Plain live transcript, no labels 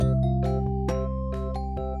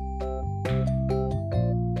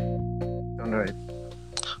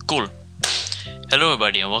Cool. Hello,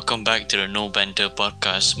 everybody, and welcome back to the No Banter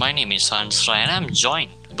podcast. My name is Hans Rai, and I'm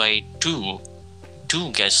joined by two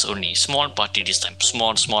guests only. Small party this time.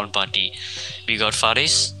 Small party. We got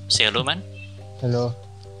Faris. Say hello, man. Hello.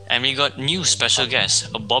 And we got new special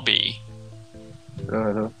guest, Bobby.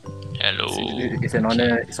 Hello. Hello. It's an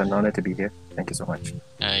honor. It's an honor to be here. Thank you so much.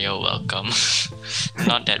 You're welcome.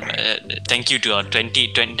 Not that. Thank you to our thank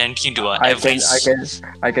you to our average.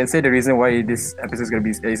 I can say the reason why this episode is gonna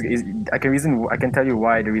be. I can tell you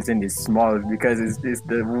why the reason is small because it's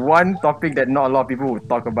the one topic that not a lot of people would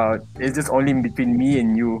talk about. It's just only between me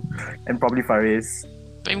and you, and probably Faris.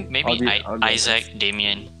 Maybe Isaac,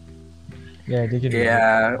 Damien. Yeah, they can.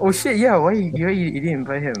 Yeah. Oh shit. Yeah. Why you didn't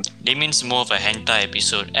invite him? Damien's more of a hentai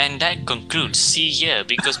episode, and that concludes See Here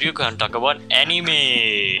because we're gonna talk about anime.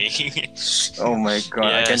 Oh my god!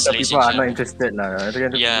 I can Yes, tell ladies people are and not interested lah.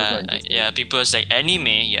 Yeah. People are like anime.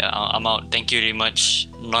 Yeah, I'm out. Thank you very much.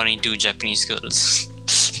 Not into Japanese girls.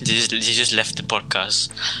 they just left the podcast.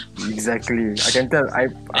 Exactly. I can tell. I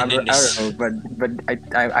don't know, but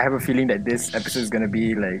I have a feeling that this episode is gonna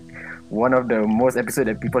be like one of the most episodes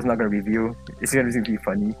that people's not gonna review. It's gonna be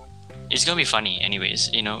funny. It's gonna be funny, anyways.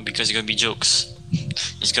 Because it's gonna be jokes.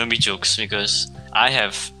 It's gonna be jokes because I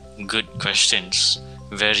have good questions,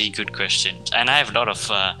 very good questions, and I have a lot of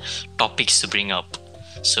topics to bring up.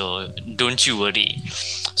 So don't you worry.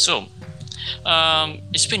 So,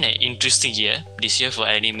 it's been an interesting year this year for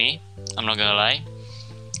anime. I'm not gonna lie.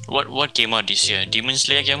 What came out this year? Demon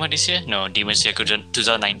Slayer came out this year? No, Demon Slayer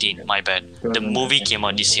 2019. My bad. The movie came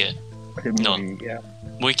out this year. No. Yeah.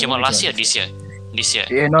 Movie came out last year. This year.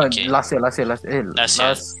 Yeah, no, Okay. last year. Last year.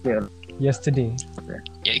 Yesterday.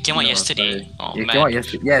 Yeah, it came out yesterday. Oh It man. came out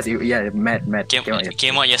yesterday. Yes, Matt.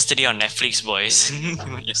 Came out yesterday on Netflix, boys.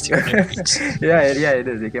 Yesterday on Netflix. yeah, it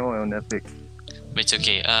is. It came out on Netflix. But it's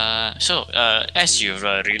okay. So as you've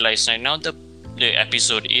realized right now, the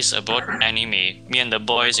episode is about anime. Me and the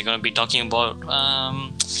boys are gonna be talking about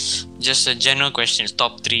just general questions,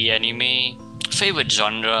 top 3 anime, favorite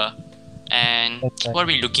genre, and Okay. what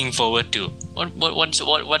we're looking forward to.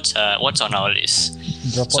 What's on our list?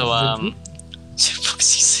 Drop So out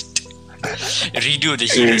season 2. Redo the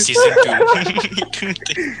Hero season 2.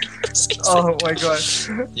 Oh my god.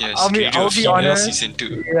 Yes, I'll be Hero honest. season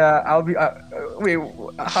 2. Yeah, I'll be. Wait,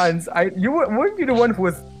 Hans, weren't you the one who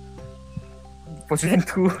was for season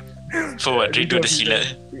 2? For what? Redo the healer.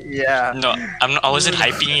 Yeah. No, I'm not. I wasn't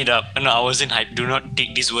hyping it up. No, I wasn't hype. Do not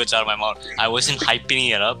take these words out of my mouth. I wasn't hyping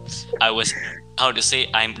it up. I was, how to say,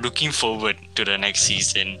 I'm looking forward to the next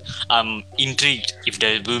season. I'm intrigued if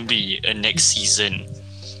there will be a next season.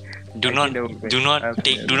 Do not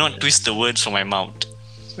twist the words from my mouth.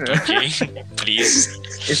 Okay, please.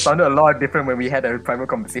 It sounded a lot different when we had a private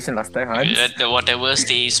conversation last time, Hans. Whatever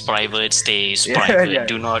stays private stays Yeah, private. yeah.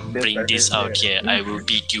 Do not That's bring right, this that's out right. here. I will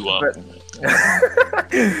beat you up.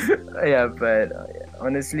 But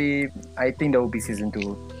honestly, I think there will be season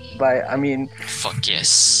 2. But I mean, Fuck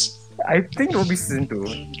yes. I think it will be season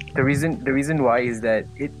 2. The reason why is that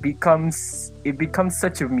it becomes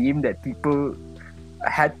such a meme that people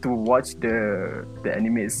had to watch the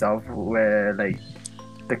anime itself, where like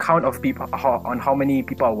the count of people on how many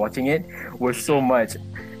people are watching it was so much.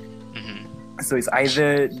 Mhm. So it's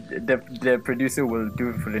either the producer will do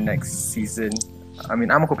it for the next season. I mean,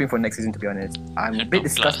 I'm hoping for next season, to be honest. I'm a bit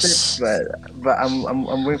Plus. disgusted, but I'm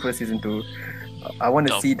waiting for season 2. I want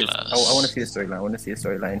to Top see this. class. I want to see the storyline. I want to see a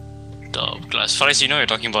storyline. Top class. Faris, you know what you're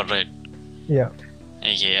talking about, right? Yeah.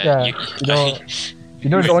 Okay, Yeah. You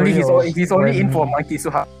know He's only in for Monkey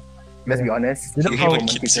Suha. Let's be honest. You know He's how- in for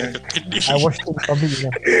Monkey Suha. I watched it in public.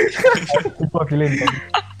 People are feeling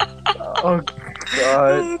Oh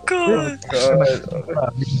god. God.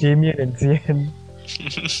 God. with Damien and Zian.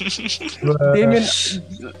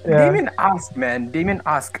 Damien asked, man. Damien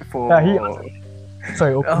asked for. Yeah,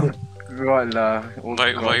 Sorry, open Oh it. god lah. Oh,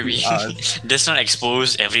 Why God, we he asked. let's not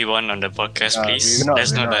expose everyone on the podcast, please. we're not,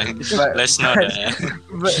 Let's we're not. not. But- Let's not.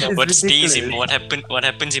 But it's What stays in ridiculous. what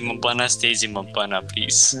happens in Mompana stays in Mompana,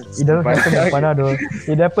 please. It doesn't But- happen in Pana though.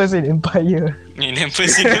 It happens in Empire. In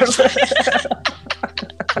emphasis.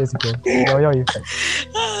 Yes, okay. Yo effect.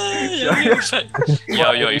 Yo effect.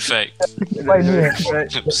 Yo effect. Why me?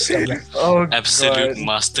 Oh Absolute god.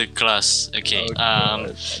 masterclass. Okay. Oh,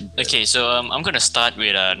 God. Okay. So I'm gonna start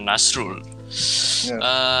with Nasrul.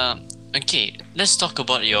 Yeah. Okay. Let's talk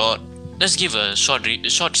about your. Let's give a short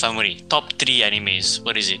summary. Top 3 animes.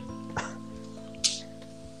 What is it?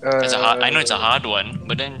 It's I know it's a hard one,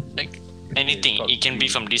 but then like anything. top It can be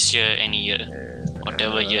 3. from this year, any year,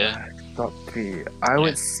 whatever year. Top 3. I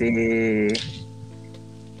would say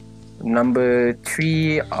Number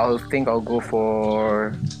 3, I'll go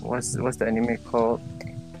for what's the anime called?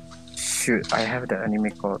 Shoot, I have the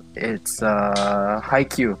anime called. It's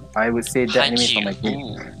Haikyuu. I would say that anime is on my team.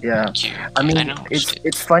 Ooh, Yeah. Haikyuu. I mean, know.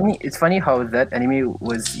 it's funny how that anime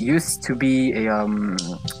was used to be an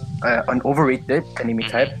overrated anime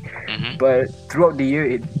type, Mm-hmm. but throughout the year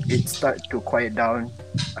it started to quiet down.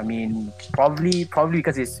 I mean, probably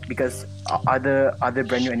because other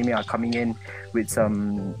brand new anime are coming in with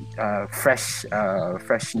some fresh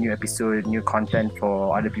new episode, new content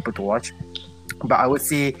for other people to watch. But I would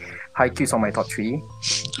say Haikyuu's on my top 3.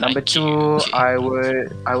 Number 2, okay. I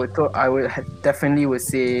would definitely would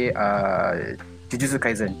say Jujutsu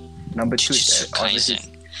Kaisen. Number 2 Jujutsu is obviously. Kaisen.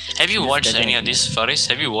 Have you Jujutsu watched Kaisen. any of this, Faris?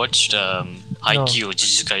 Have you watched Haikyuu or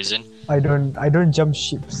Jujutsu Kaisen? I don't jump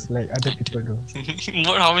ships like other people do.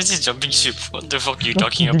 What? How is it jumping ship? What the fuck are you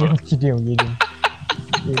Not talking kidding, about? I'm kidding.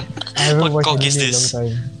 Yeah, I haven't What watched cock anime is in a this? long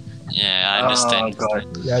time. Yeah, I understand. Oh god.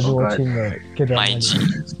 Yeah, I've been Oh, God. watching K-drama.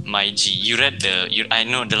 My G. You read I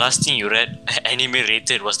know the last thing you read anime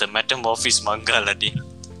rated was the Metamorphosis manga, ladi.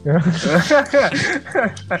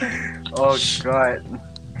 Oh god.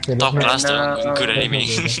 Okay, Top let's class not- though, good let's anime.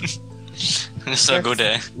 Let's not go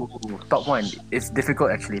there. Ooh, top 1. It's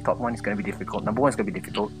difficult actually. Top 1 is gonna be difficult. Number 1 is gonna be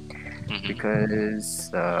difficult Mhm.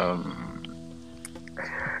 because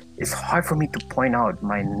it's hard for me to point out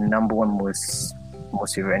my number 1 most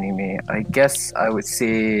favorite anime. I guess I would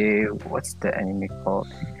say, what's the anime called?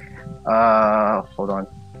 Hold on.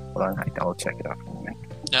 I'll check it out for a minute.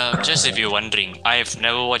 Just if you're wondering, I've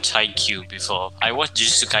never watched Haikyuu before. I watched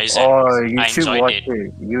Jujutsu Kaisen. Oh, you I should enjoyed watch it.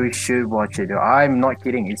 it. You should watch it. I'm not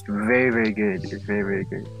kidding. It's very, very good. It's very, very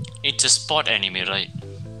good. It's a sport anime, right?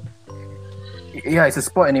 Yeah, it's a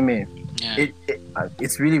sport anime. Yeah.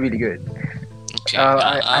 It's really, really good. Okay.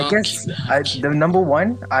 I okay. guess the number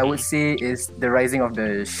 1 I would say is the Rising of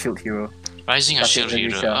the Shield Hero. Rising of Shield Tate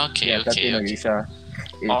no Hero. Yusha. Okay, Yeah, okay, Tate no okay. Yusha.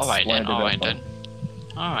 It's Alright one then, of the alright best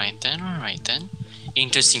then. Alright then.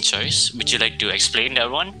 Interesting choice. Would you like to explain that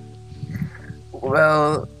one? ones.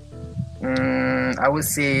 Well, I would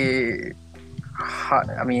say.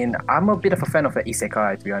 I mean, I'm a bit of a fan of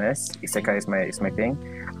isekai, to be honest. Isekai is my thing,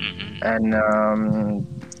 Mm-hmm. and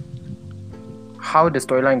how the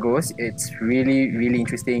storyline goes, it's really, really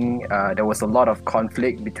interesting. There was a lot of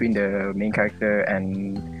conflict between the main character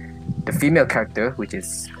and the female character, which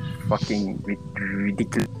is fucking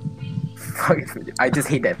ridiculous. I just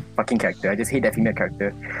hate that fucking character. I just hate that female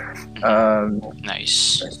character.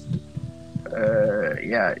 Nice.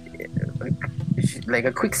 Yeah, like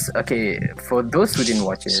a quick. Okay, for those who didn't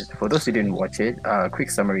watch it, quick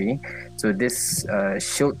summary. So this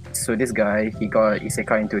this guy, he got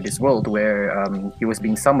isekai into this world where he was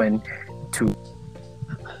being summoned to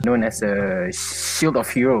known as a Shield of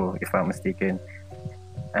Hero, if I'm mistaken.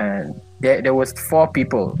 And there was 4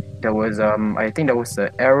 people. There was I think there was a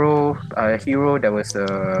arrow hero. There was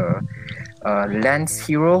a lance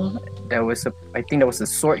hero. I think there was a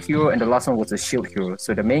sword hero, and the last one was a shield hero.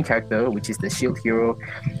 So the main character, which is the shield hero,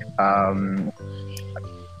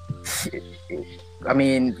 I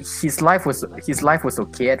mean, his life was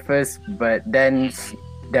okay at first, but then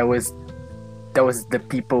there was the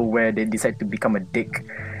people where they decide to become a dick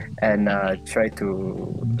and try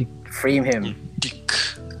to frame him. Dick.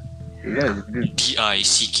 Yeah,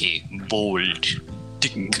 D-I-C-K. Bold.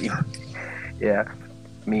 Dick. yeah.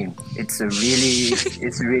 I mean, it's really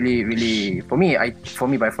for me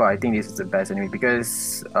by far, I think this is the best anime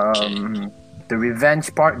because the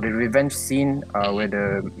revenge scene where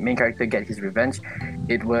the main character get his revenge,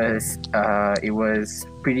 it was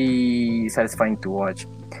pretty satisfying to watch.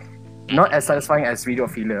 Not as satisfying as Video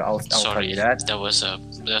Filler, I'll tell Sorry, you that.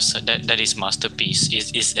 that is masterpiece.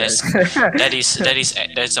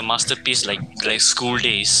 That's a masterpiece like School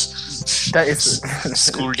Days. That is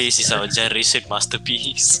School Days is our generation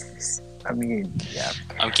masterpiece. I mean, yeah.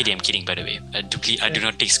 I'm kidding. By the way, I do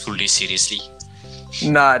not take School Days seriously.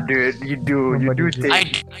 Nah, dude, you do take. I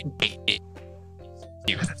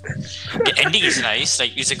the ending is nice.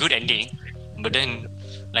 Like it's a good ending, but then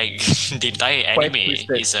like the entire Quite anime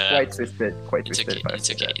twisted, is quite It's twisted.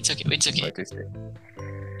 okay. It's okay. Quite twisted.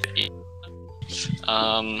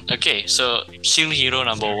 Okay, so Shield Hero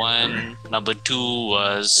number 1, number 2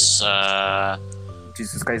 was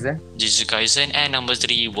Jujutsu Kaisen. Jujutsu Kaisen, and number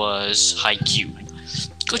 3 was Haikyuu.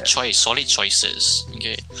 Good choice, solid choices.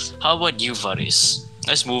 Okay, how about you, Faris?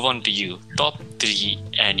 Let's move on to you. Top 3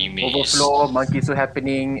 animes. Overflow, Monkey So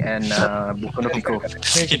Happening, and Boku no Pico.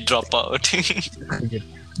 You drop out.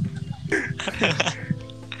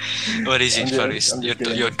 What is it, Faris? I'm just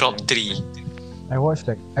kidding, Your I'm top just 3. I always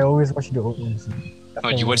watch the old ones. Oh,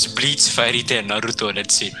 you watch Bleach, Fairy Tail, Naruto.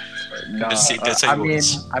 That's it. No, That's I how it mean,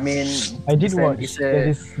 works. I mean, I did it's a- watch. it's There a-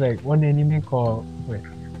 is like one anime called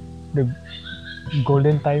the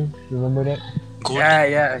Golden Time. Remember that?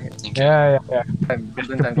 Golden. yeah. Okay. Yeah.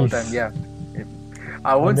 Golden time, yeah.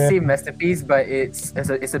 I won't And say then- masterpiece, but it's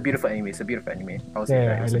a beautiful anime. It's a beautiful anime. I would say Yeah,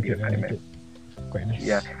 that I it's a like it. beautiful I like anime. it. Quite nice.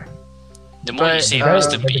 Yeah, The more you But, say uh, The guy is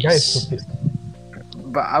masterpiece,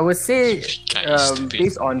 stupid. but I would say guy is stupid.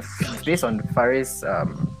 based on Faris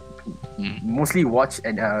mostly watch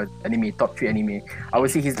an anime, top 3 anime. I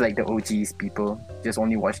would say he's like the OGs people. Just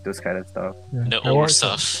only watch those kind of stuff. Yeah. The I old watched-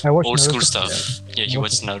 stuff, I watched old school Naruto. stuff. Yeah, you I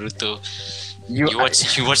watch watched- Naruto. You,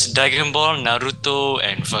 You watch Dragon Ball, Naruto,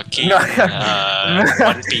 and fucking No.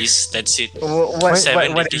 One Piece. That's it.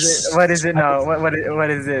 Seven what days. is it? What is it now? What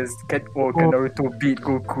is this? Can Naruto beat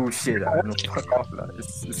Goku? Shit, no, fuck off, lah.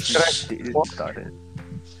 It's retarded.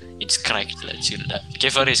 It's cracked. Let's chill that. Okay,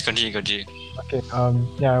 Faris, continue. Okay.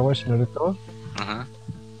 Yeah, I watched Naruto. Uh-huh.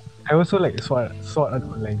 I also like Sword Art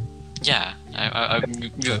Online. Yeah,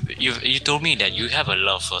 you told me that you have a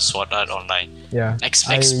love for Sword Art Online. Yeah. I used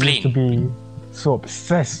to Explain. be so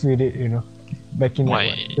obsessed with it, Back in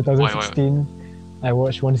Why? like, 2016, I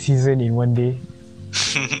watched one season in one day.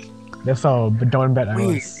 That's how down bad I Wait,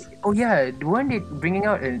 was. oh yeah, weren't they bringing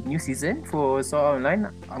out a new season for Sword Art Online?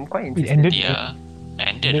 I'm quite It interested. ended. Yeah,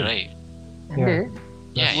 ended Did- right. Yeah.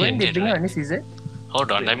 Yeah, When they ended bring out a right. new season?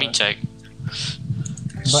 Hold on, let me check.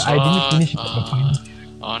 But I didn't finish Sword the final. Art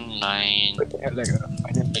Online But they had like a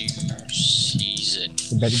final new season.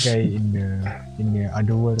 the bad guy in the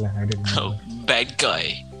other world lah. I don't Oh, know. bad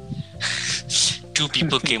guy. Two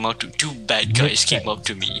bad guys came up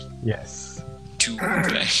to me. Yes. Two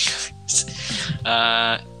bad guys.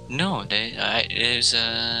 No, there's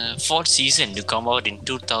a 4th season to come out in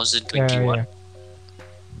 2021.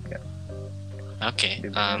 Yeah. Okay. They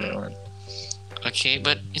bring out that one. Okay,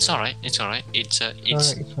 but it's alright. It's Alright, it's it's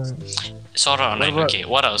alright. sort of online. What about- Okay,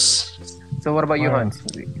 what else? So what about you, Alright. Hans?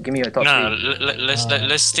 Give me your top No, three.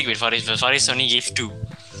 let's stick with Faris. Faris only gave 2.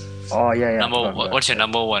 Oh yeah. What's your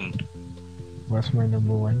number 1? What's my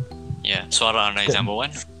number one? Yeah, Sword Art Online is number 1.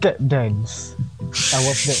 Cat Dance. I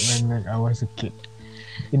watched that when I was a kid.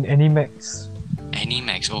 In Animax.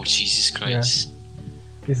 Animax. Oh Jesus Christ.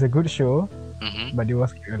 It's a good show, Mm-hmm. but it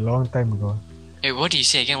was a long time ago. Hey, what do you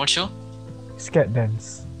say again? What show? Scat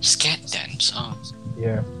Dance. Scat Dance. Oh.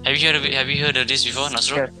 Yeah. Have you heard of this before,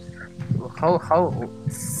 Nasro? Scat- How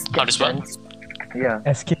How to spell? dance- Yeah,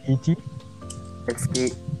 SKET.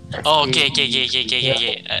 SK. Oh, okay. Okay.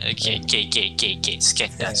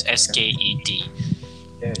 Scat Dance. SKET.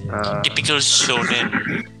 Yeah. Typical shonen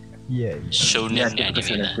Yeah. shonen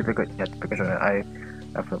anime. Typical shonen.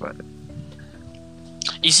 I forgot about it.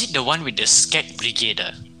 Is it the one with the Scat Brigade?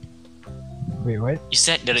 Wait, what? Is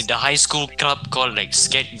that the high school club called like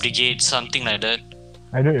Scat Brigade, something like that?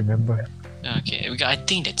 I don't remember. Okay, I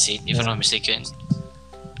think that's it, if I'm not mistaken.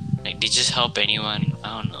 Like they just help anyone.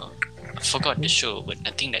 I don't know. I forgot the show, but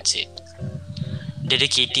I think that's it.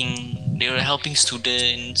 They were helping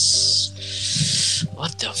students.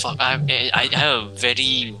 What the fuck? I have a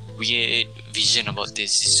very weird vision about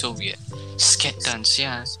this. It's so weird. Scat Dance,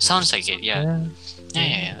 yeah. Sounds like it, yeah.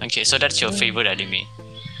 Yeah. Okay, so that's your favorite anime.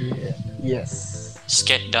 Yeah. Yes.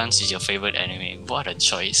 Scat Dance is your favorite anime. What a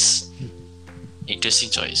choice. Interesting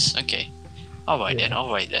choice. Okay. Alright then.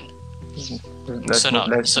 Let's go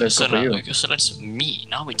for you. So that's me.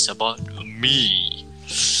 Now it's about me.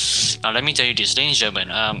 Now let me tell you this, ladies and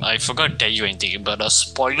gentlemen. I forgot to tell you anything, but a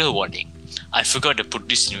spoiler warning. I forgot to put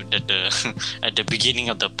this at the at the beginning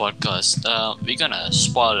of the podcast. We're gonna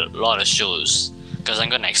spoil a lot of shows because I'm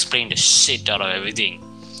gonna explain the shit out of everything.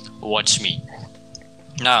 Watch me.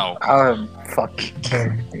 Now, Fuck.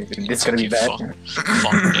 This is gonna be bad.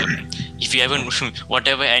 fuck them. If you haven't,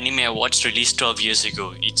 whatever anime I watched released 12 years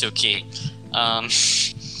ago, it's okay.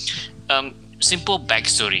 Simple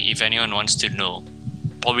backstory, if anyone wants to know.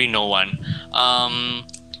 Probably no one.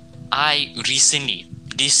 I recently,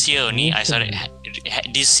 this year only, I started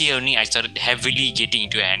heavily getting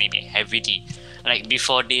into anime. Heavily. Like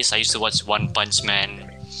before this, I used to watch One Punch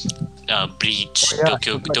Man, Bleach,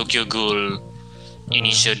 Tokyo Ghoul,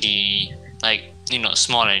 initially, like,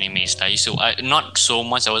 small animes. I used to, not so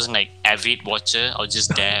much. I wasn't like avid watcher. I was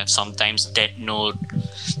just there. Sometimes Death Note,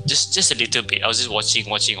 just a little bit. I was just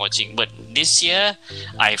watching. But this year,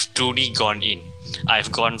 I've truly gone in.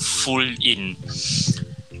 I've gone full in.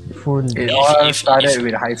 It all started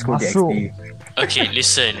with High School Masuk. DxD. Okay,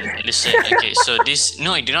 listen. Okay, so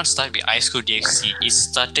it did not start with High School DxD. It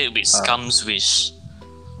started with Scum's Wish.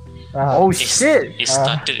 Oh shit! It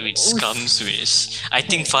started with Scum's Wish. I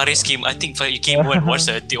think Faris came. You came and watch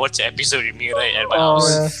the episode with me, right, at my Oh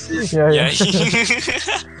house. shit! Yeah.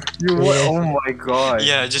 You oh my god!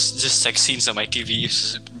 Yeah, just sex scenes on my TV,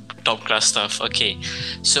 top class stuff. Okay,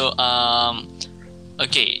 so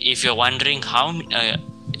okay, if you're wondering how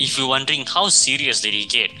serious did he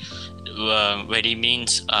get, when he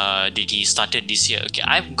means did he started this year? Okay,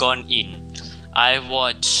 I've gone in. I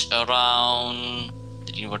watched around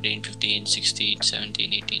 13, 14, 15, 16,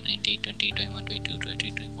 17, 18, 19, 20, 21, 22,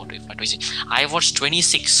 23, 24, 25, 26. I watched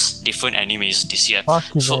 26 different animes this year.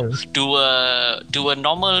 Fucking So hell. to a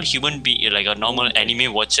normal human being, like a normal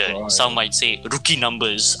anime watcher, God. some might say rookie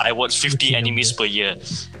numbers. I watch 50 Rookie animes per year.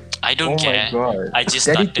 I Oh don't care. my god! I just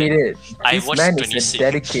started. dedicated. I This watched man 26. is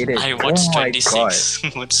dedicated. I watched oh my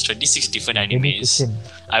 26. Watched 26 different animes. Dedication.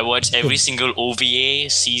 I watched every single OVA,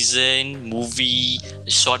 season, movie,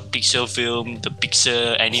 short picture film, the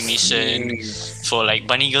picture animation. Jeez. For like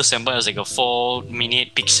Bunny Girl Senpai was like a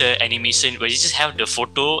 4-minute picture animation where you just have the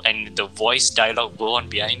photo and the voice dialogue go on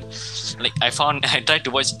behind. Like I tried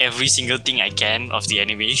to watch every single thing I can of the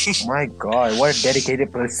anime. My god! What a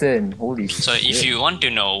dedicated person! Holy So shit! if you want to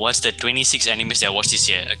know what's the 26 animes that I watched this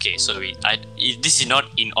year, okay, so this is not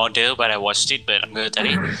in order, but I watched it, but I'm gonna tell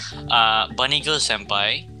it. Bunny Girl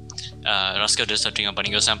Senpai, Rascal does something on Bunny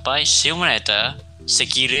Girl Senpai, Shimoneta,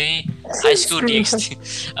 Sekire, High School DxD,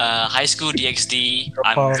 High School DxD.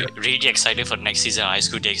 I'm really excited for next season of High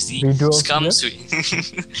School DxD. Redo of Scum the- Sweet.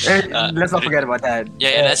 Let's not forget about that.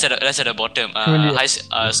 Yeah, that's at the bottom. Truly.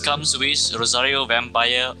 Scum Swiss, Rosario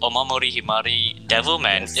Vampire, Omamori Himari,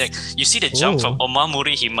 Devilman. Like, you see the jump Oh. from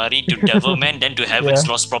Omamori Himari to Devilman, then to Heaven's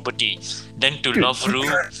Yeah. Lost Property, then to Love Ru,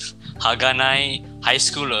 Haganai, High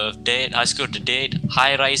School of the Dead,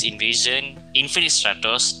 High Rise Invasion, Infinite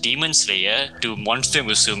Stratos, Demon Slayer to Monster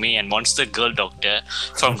Musume and Monster Girl Doctor.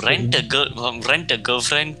 From Rent a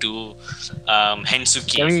Girlfriend to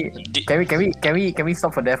Hensuki. Can we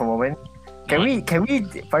stop for there for a moment? Faris,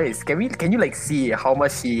 can you like see how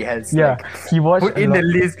much he has Yeah, like he watched put a in the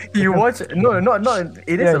lot. list? He watched not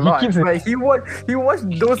it is Yeah, a he lot, keeps it- but he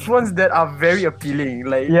watched those ones that are very appealing.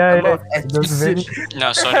 Like Yeah, a lot yeah, of those ecchi very- shit.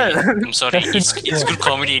 No, sorry. I'm sorry. It's good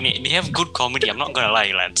comedy in it. They have good comedy. I'm not gonna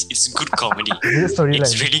lie, lads. It's good comedy. Great storyline.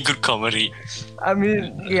 It's really good comedy. I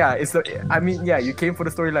mean, yeah, you came for the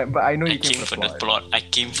storyline, but I know I you came for the plot. I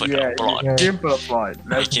came for Yeah, the plot. you came for the plot.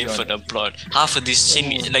 I Let's be came for honest. the plot. Half of this scene,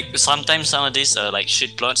 like sometimes some of these are like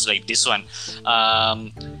shit plots, like this one.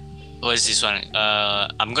 What is this one?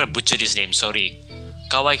 I'm gonna butcher this name. Sorry.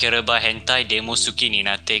 Kawai Kereba Hentai Demosuki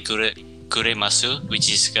Ninate Kuremasu,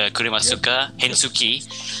 which is Kuremasuka Hensuki,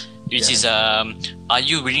 which is are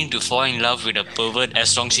you willing to fall in love with a pervert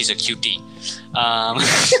as long as she's a cutie?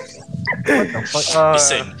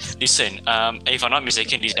 Listen. If I'm not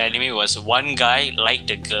mistaken, this anime was one guy liked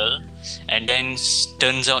a girl, and then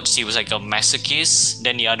turns out she was like a masochist.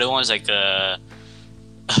 Then the other one was like a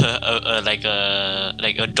like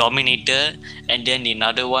a dominator, and then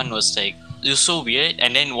another one was like, it was so weird.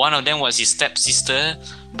 And then one of them was his stepsister,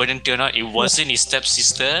 but then turned out it wasn't his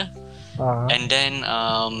stepsister. And then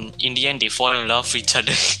in the end they fall in love with each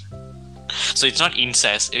other. So it's not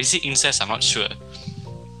incest. Is it incest? I'm not sure.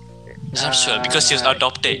 I'm not sure because she's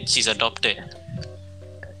adopted. She's adopted.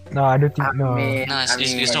 No, I don't think. I No. mean, No,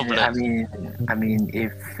 it's no blood. I mean,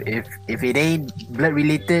 if it ain't blood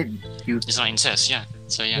related, It's not incest. Yeah.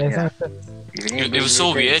 So yeah. That's not- if it ain't It was so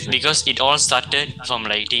blood weird related, because it all started from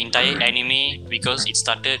like the entire anime, because it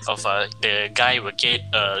started of the guy would get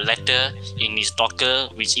a letter in his locker,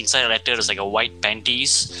 which inside the letter was like a white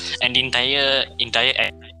panties, and the entire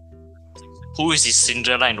who is this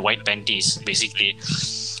Cinderella in white panties basically,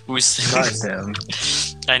 who is goddamn.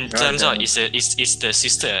 and God turns out damn. it's the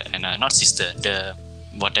sister, and not sister, the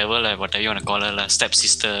whatever you want to call her, step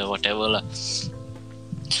sister, whatever lah.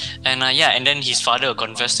 And and then his father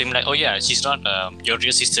confessed to him like, oh yeah, she's not your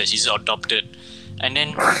real sister, she's adopted. And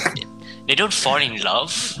then they don't fall in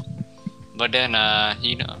love, but then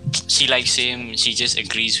she likes him, she just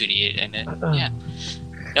agrees with it, and then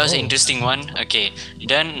that was an interesting one. Okay,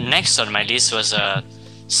 then next on my list was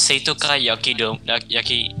Seitoka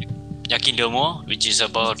Yakidomo, which is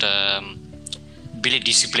about bilik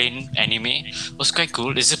discipline anime. It was quite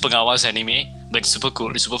cool. This is pengawas anime, but it's super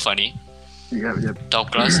cool, it's super funny. Yep.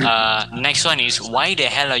 Top class. Next one is Why the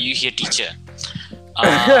Hell Are You Here, Teacher?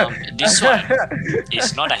 This one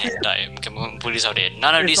is not a hentai. Can we put this out there?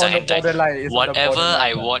 None of these are hentai. Whatever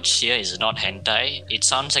I watch here is not hentai. It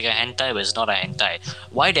sounds like a hentai, but it's not a hentai.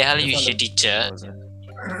 Why the hell are you here, teacher?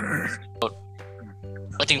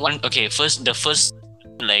 I think the first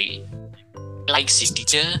likes his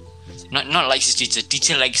teacher, not likes his teacher.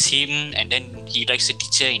 Teacher likes him, and then he likes the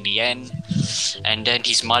teacher in the end. And then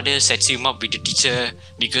his mother sets him up with the teacher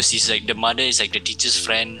because he's like the mother is like the teacher's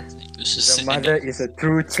friend. The mother is a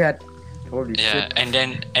true chat. Holy Yeah, shit.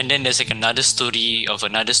 and then there's like another story of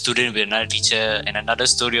another student with another teacher, and another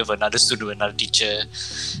story of another student with another teacher.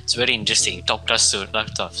 It's very interesting. Top class stuff.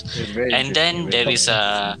 It's very And then interesting, there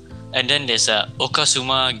very is a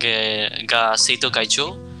Okasuma ga Seito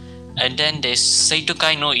Kaicho, and then there's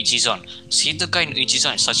Seitokai no Ichizan. Seitokai no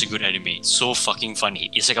Ichizan is such a good anime. It's so fucking funny.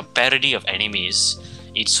 It's like a parody of animes.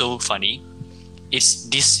 It's so funny. It's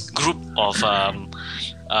this group of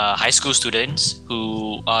high school students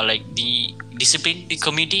who are like the discipline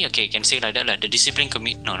committee. Okay, can say like that. Like the discipline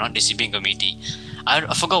committee. No, not discipline committee. I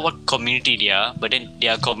forgot what community they are, but then they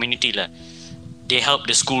are community lah. They help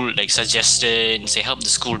the school like suggestions. They help the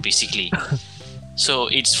school basically. So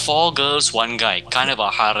it's 4 girls, 1 guy. Kind of a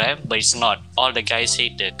harem, but it's not. All the guys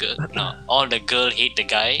hate the girl. No, all the girl hate the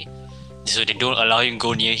guy. So they don't allow him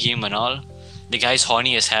go near him and all. The guy's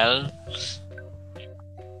horny as hell.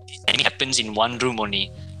 And it happens in one room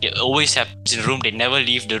only. It always happens in a room. They never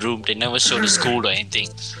leave the room. They never show the school or anything.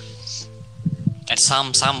 At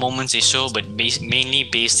some moments they show, but mainly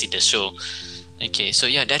based in the show. Okay, so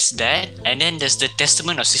yeah, that's that. And then there's the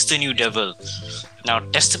Testament of Sister New Devil. Now,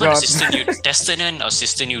 Testament of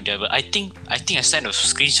Sister New Devil. I think I sent a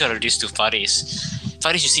screenshot of this to Faris.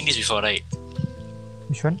 Faris, you seen this before, right?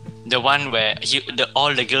 Which one? The one where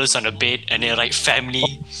all the girls on the bed and they write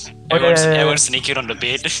family. Oh, Everyone's naked on the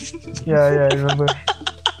bed. Yeah, I remember.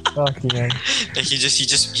 Okay, man. Like he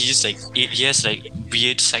has like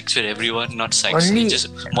weird sex with everyone, not sex. He Only- just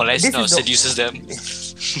molests this or is the- seduces them.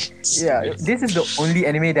 Yeah, this is the only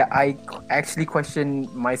anime that I actually question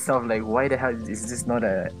myself. Like, why the hell is this not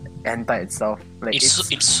a hentai itself? Like,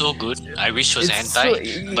 It's so good. I wish it was it's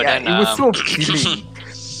hentai, so- but yeah, then it was so appealing.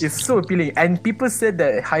 It's so appealing, and people said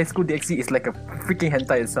that High School DxD is like a freaking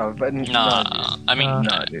hentai itself. But Nah, I mean,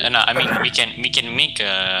 dude. I mean, we can make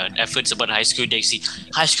efforts about High School DxD.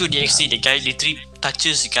 High School DxD, the guy literally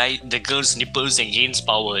touches the girl's nipples and gains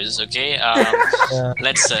powers. Okay, Yeah.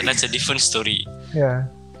 that's a different story. Yeah.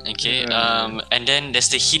 Okay, and then there's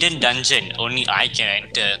the Hidden Dungeon. Only I can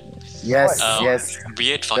enter. yes, Um, yes.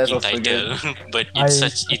 Weird That's fucking also title, but I it's an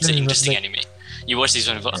really interesting love anime. You watched this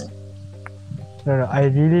one before? No, I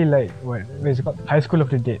really like what is it called? High School of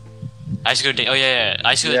the Dead. High School Day. Oh yeah.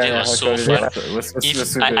 High School Day was so High School fun. Day was If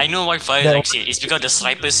so good. I know why Fire Yeah. likes it, it's because the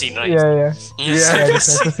sniper scene, right? Yeah. Yes, Yeah. Yeah, sniper the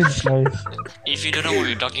scene. scene is nice. If you don't know what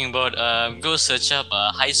we're talking about, go search up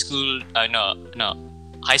High School.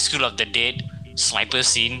 High School of the Dead sniper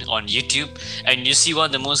scene on YouTube, and you see one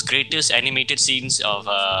of the most greatest animated scenes of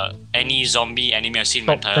any zombie anime I've seen in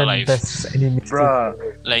my Top entire 10 life. best anime. Bruh,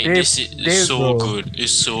 Like They- this is they- so Bro. good.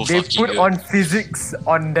 It's so they fucking put good. on physics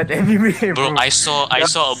on that anime, Bro, I saw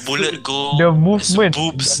a bullet go. The movement.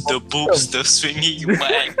 the boobs, the swinging.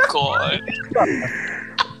 My God,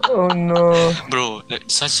 Oh no. bro,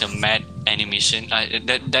 that's such a mad animation.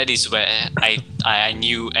 That is where I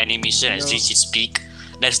knew animation has reached its peak.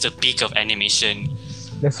 That's the peak of animation.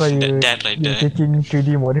 That's why you're That like that. taking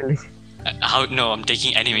 3D modeling. I'm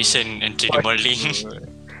taking animation and 3D modeling.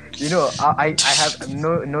 You know, I have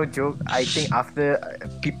no joke. I think after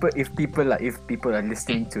if people are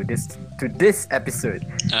listening to this episode,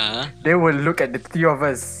 they will look at the three of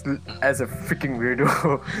us as a freaking weirdo.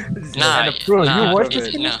 Nah, And Bro, Nah, you watch it-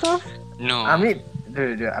 this kind no. of stuff? No, I mean,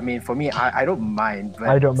 dude, for me, I don't mind. But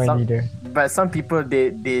I don't mind some, either. But some people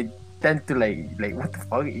they tend to like what the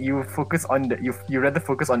fuck? You focus on you rather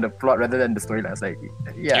focus on the plot rather than the storyline. It's like,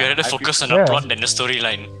 yeah, you rather I focus on Yeah. the plot than the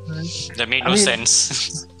storyline. That made I no mean-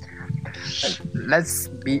 sense. Let's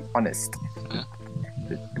be honest. Huh?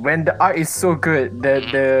 When the art is so good,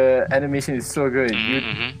 the animation is so good,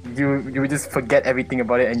 Mhm. you would just forget everything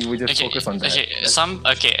about it and you would just focus on that. At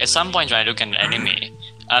some point when I look at an anime,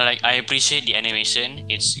 I appreciate the animation.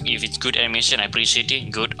 If it's good animation, I appreciate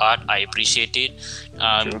it. Good art, I appreciate it.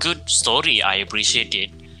 True. Good story, I appreciate it.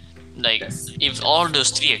 Like Yes. if all those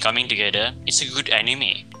three are coming together, it's a good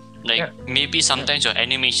anime. Like Yeah. maybe sometimes your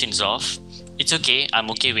animation's off. It's okay.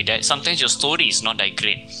 I'm okay with that. Sometimes your story is not that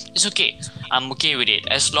great. It's okay. I'm okay with it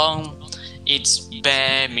as long it's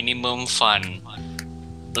bare minimum fun.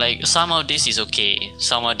 Like some of this is okay.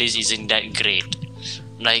 Some of this isn't that great.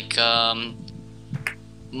 Like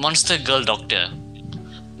Monster Girl Doctor.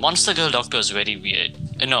 Monster Girl Doctor was very weird.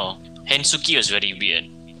 No, Hensuki was very weird,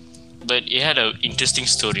 but it had an interesting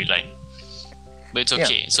storyline. But it's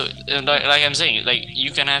okay. So like I'm saying, like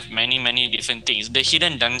you can have many different things. The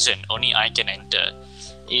Hidden Dungeon, only I can enter,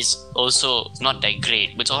 is also not that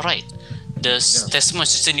great, but it's alright. The Testament of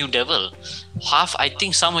Sister New Devil, I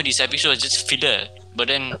think some of these episodes just filler, but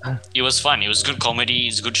then it was fun. It was good comedy.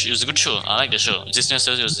 It was a good show. I like the show. It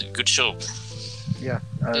was a good show. Yeah,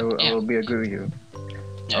 I will be agree with you.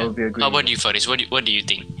 I will be agree. How about you, Faris? What do you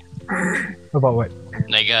think? About what?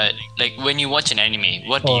 Like when you watch an anime,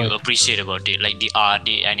 what do you appreciate about it? Like the art,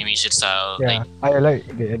 the animation style. Yeah, I like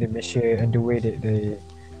the animation and the way that they,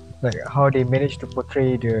 like how they manage to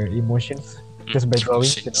portray the emotions just by drawing.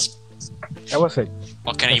 You know? I was like,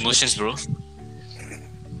 What kind of emotions, bro? What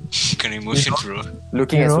kind of emotions, bro?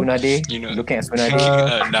 Looking at You know? Tsunade. You know. Looking at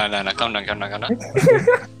Tsunade. Nah. Calm down.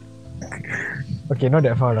 okay, not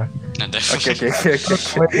that far lah. Not that. Okay.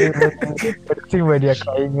 But the scene where they are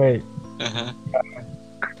crying, right? Uh-huh.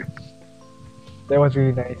 That was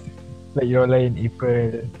really nice. Like Yola in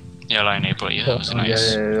April. Yeah, like in April. Yeah, it was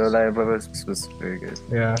nice. Like was very good.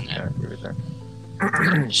 Yeah. Yeah, I agree with that.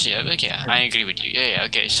 Yeah, okay, I agree with you. Yeah,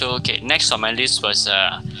 okay. So, next on my list was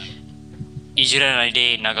Ijira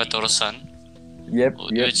Raide Nagatoro-san. Yep.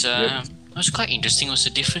 It was quite interesting. It was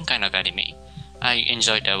a different kind of anime. I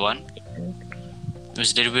enjoyed that one. It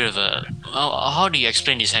was a little bit of a... how do you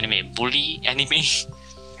explain this anime? Bully anime?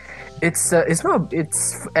 It's not.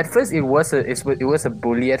 It's at first it was a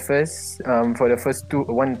bully at first. For the first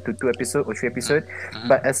 1 to 2 episode or 3 episode,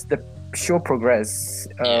 but as the show progressed,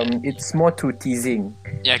 it's more to teasing.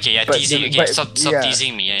 Yeah, okay, yeah, But teasing. the- Okay, but- stop yeah.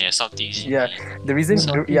 teasing me. Yeah, stop teasing. Yeah, me. the reason.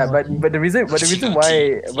 But the reason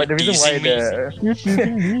why. But the reason why Teasing me. the. You're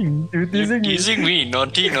teasing me. You're teasing me. Teasing me,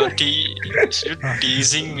 naughty. You're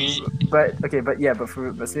teasing me. But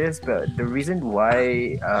serious. But the reason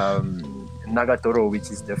why Nagatoro,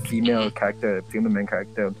 which is the female main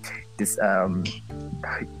character, this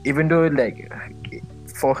even though like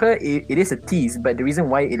for her it is a tease, but the reason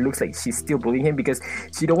why it looks like she's still bullying him because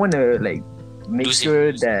she don't want to like make Lose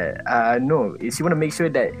sure that she want to make sure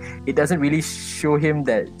that it doesn't really show him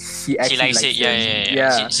that she She actually likes it. him.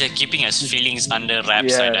 Yeah. She's keeping her feelings under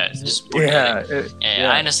wraps like that. Just put Yeah, it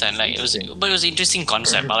I understand. Like it was an interesting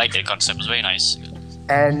concept. I like that concept. It was very nice.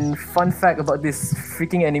 And fun fact about this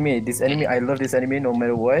freaking anime, I love this anime no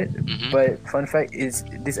matter what. Mhm. But fun fact is,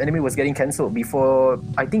 this anime was getting cancelled before.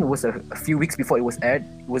 I think it was a few weeks before it was aired.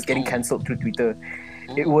 It was getting cancelled through Twitter.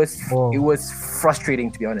 It was Oh. it was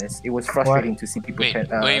frustrating, to be honest. It was frustrating to see people Wait, what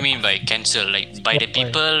do you mean by cancel? Like by the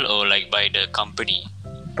people or like by the company?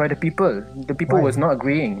 by the people. The people Why? was not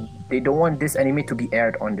agreeing. They don't want this anime to be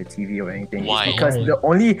aired on the TV or anything. Why? It's because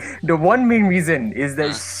Why? the one main reason is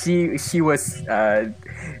that she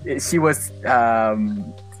was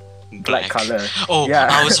black color. Oh, Yeah.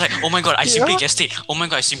 I was like, oh my god, I simply Yeah. guessed it. Oh my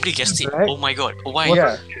god, I simply guessed it. Right. Oh my god, why?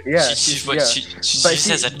 Yeah. She But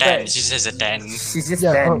says a 10. She says a 10. She's just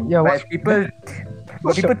Yeah, tan. yeah,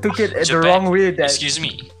 But people took it the Japan. wrong way. That Excuse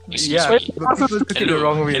me. yeah, me. but people took it the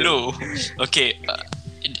wrong way. Hello. Okay.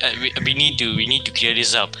 We need to clear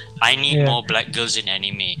this up. I need Yeah. more black girls in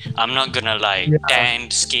anime. I'm not gonna lie. Yeah. Tan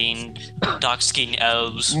skin, dark skin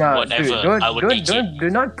elves, No, whatever. dude, I would take it. do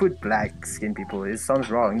not put black skin people. It sounds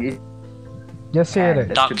wrong. Just say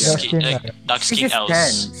that. Dark That's skin, good. like dark She's skin just elves,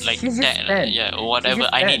 tan. like She's just tan, tan. yeah, whatever.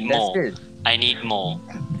 I need more. I need more.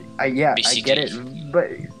 I get it.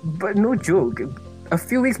 But no joke. A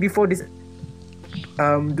few weeks before this,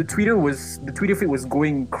 the Twitter feed was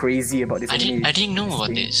going crazy about this. I anime. didn't know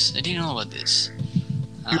about this.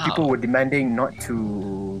 Few people were demanding not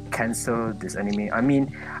to cancel this anime. I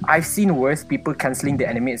mean, I've seen worse people canceling the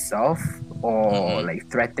anime itself or like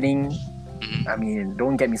threatening. I mean,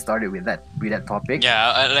 don't get me started with that topic.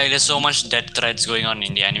 Yeah, like there's so much death threats going on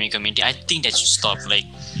in the anime community. I think that should stop. Like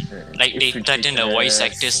they It's threaten the voice ridiculous.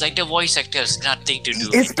 actors. Like the voice actors nothing to do.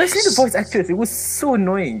 with Especially the this. voice actors. It was so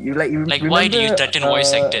annoying. Like why do you threaten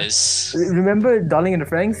voice actors? Remember Darling in the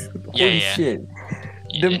Franxx? Yeah, Holy yeah. shit.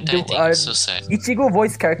 Yeah, I think it's so sad. Ichigo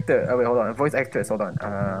voice character. Wait, hold on. Voice actress. Hold on.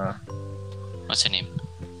 What's her name?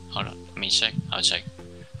 Hold on, let me check. I'll check.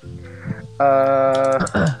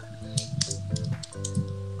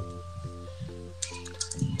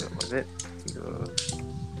 What was it?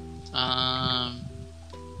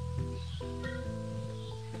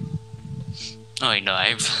 Oh no,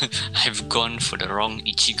 I've gone for the wrong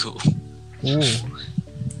Ichigo. Ooh.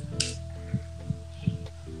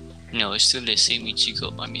 No, it's still the same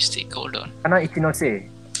Ichigo. My mistake. Hold on. Kana Ichinose.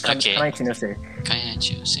 Okay. Kana Ichinose. Kaya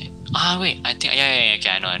Chiyose. Wait. I think yeah. Okay,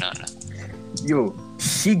 I know. Yo,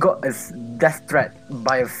 she got a death threat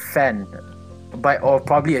by a fan, or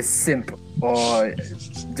probably a simp, or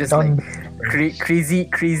just like crazy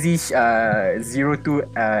 02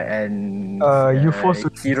 and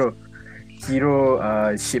UFO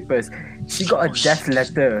hero shippers. She got a death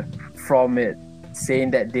letter from it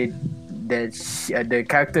saying that they the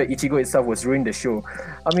character Ichigo itself was ruining the show.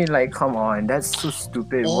 I mean, like, come on, that's so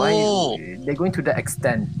stupid. Oh. Why they're going to that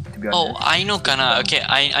extent? To be honest. Oh, I know Kana. Okay,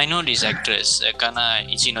 I know this actress, Kana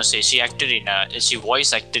Ichinose. She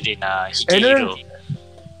voice acted in Hikihiro.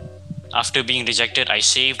 After being rejected, I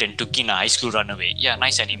saved and took in a high school runaway. Yeah,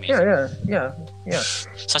 nice anime. Yeah.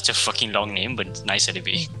 Such a fucking long name, but nice anime.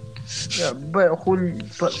 Yeah, but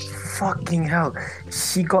fucking hell,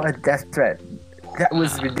 she got a death threat. That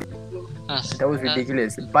was ridiculous. That was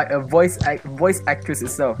ridiculous. By a voice actress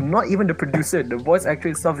itself, not even the producer. The voice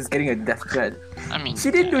actress itself is getting a death threat. I mean,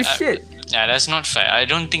 She didn't do shit. Yeah, that's not fair. I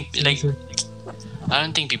don't think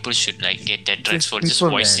people should like get death threats for just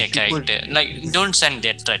people, voicing man. a character. Like, don't send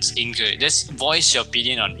death threats. Just voice your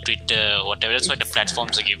opinion on Twitter or whatever. That's what the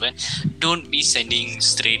platforms are given. Don't be sending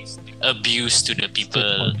straight abuse to the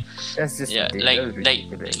people. That's just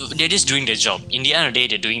ridiculous. They're just doing their job. In the end of the day,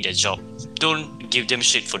 they're doing their job. Don't give them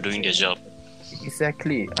shit for doing their job.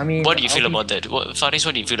 Exactly. I mean, What do you feel about that? Faris,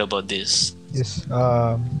 what do you feel about this? It's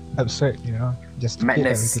absurd, just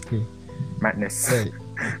Madness. basically. madness? Like,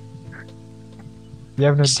 you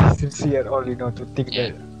have no decency at all, to think Yeah.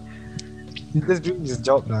 that he's just doing his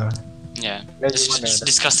job, lah. Yeah, Then it's you wanna-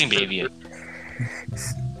 disgusting behavior.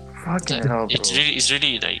 Fucking hell, bro. It's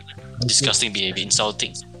really like disgusting behavior,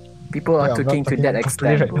 insulting. People are Yeah, I'm cooking not to that talking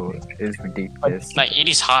extent, properly bro. It's ridiculous. Like, it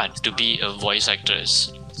is hard to be a voice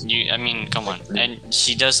actress. I mean, come on. And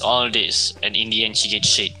she does all this, and in the end, she gets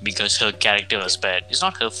shit because her character was bad. It's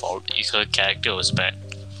not her fault. Her character was bad.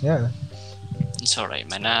 Yeah. It's alright,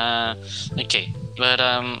 man. Okay, but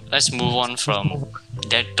let's move on from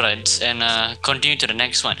death threats and continue to the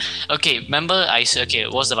next one. Okay, remember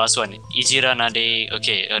what's the last one? Ijira Nade.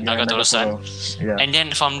 Okay, Nagatoro-san. Yeah. And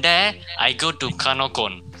then from there, I go to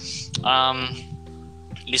Kanokon.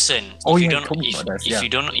 Listen. Oh, if yeah, you you don't, told me about that, yeah. if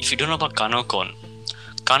you don't know about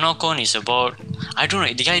Kanokon is about, I don't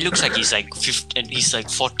know. The guy looks like he's like 15, he's like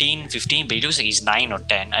 14, 15, but he looks like he's 9 or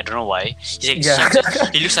 10. I don't know why. He's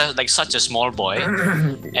like he looks like such a small boy.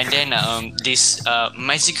 And then this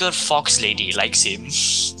magical fox lady likes him.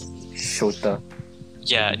 Shota.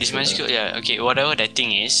 Yeah, this magical, whatever that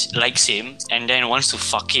thing is, likes him and then wants to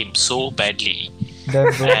fuck him so badly.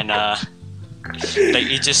 Then, bro, And like,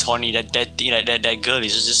 it's just horny. That girl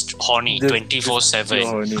is just horny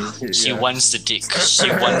 24/7. She wants the dick. She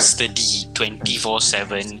wants the D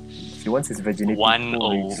 24/7. She wants his virginity.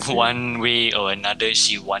 One way or another,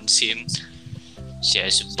 she wants him. She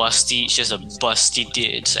has a busty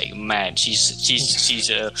tit. It's like mad. She's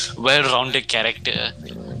a well-rounded character.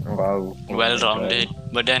 Wow. Well-rounded.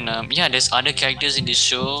 But then there's other characters in this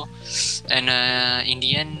show, and in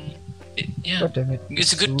the end, God damn it.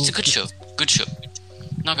 it's a good show. Good show.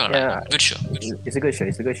 Not gonna lie. Good show. It's a good show.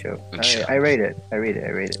 Good show. I rate it.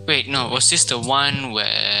 Wait, no, was this the one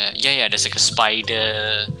where there's like a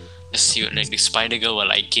spider, like the spider girl will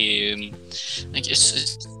like him, like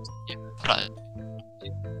it's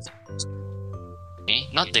okay,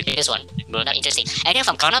 not the greatest one, but not interesting. And then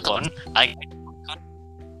from Kanokon,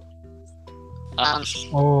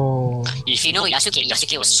 Oh. if you know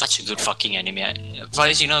Yasuke was such a good fucking anime.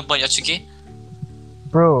 Faris, you know about Yasuke?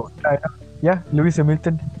 Bro, I know. Yeah, Lewis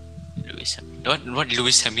Hamilton. What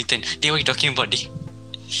Lewis Hamilton? What are you talking about?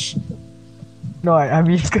 No, I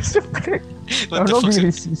mean, because I'm What the not fuck? being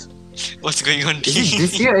racist. What's going on? Is it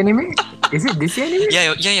this year anime? Is it this year anime?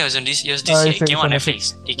 Yeah, it was on this. It was this year. It's It came on on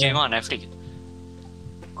Netflix. It came on Netflix.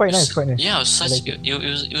 Quite nice. Yeah, it was such. like It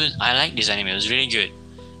was. I like this anime. It was really good.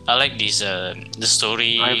 I like this. The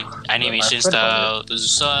story, animation I've heard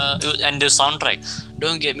style, and the soundtrack.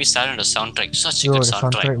 Don't get me started on the soundtrack. Such a Yo, good the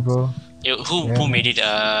soundtrack. soundtrack, bro. Who made it?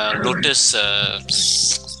 Lotus.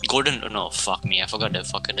 Golden. No, fuck me. I forgot the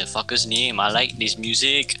fucker's name. I like this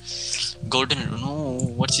music. Golden. No,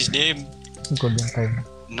 what's his name? Golden time.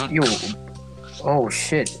 Not. Yo. Oh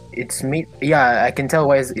shit! It's made. Yeah, I can tell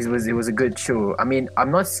why it was a good show. I mean, I'm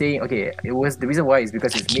not saying okay. It was the reason why is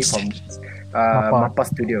because it's made from Mappa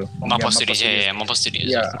Studio. Mappa Studios. Yeah, Mappa Studios.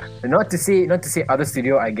 Yeah. Not to say other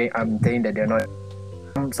studio. I'm saying that they're not.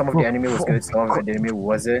 Some of the anime was good, some of the anime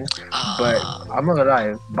wasn't. But I'm not gonna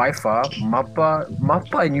lie. By far,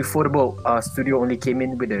 Mappa and Ufotable Studio only came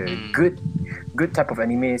in with a good type of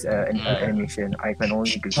animation. I can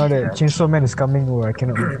only believe Oh, the that. Chainsaw Man is coming. Oh, I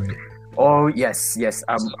cannot wait for it. Oh yes.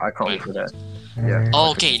 I can't wait for that. Yeah.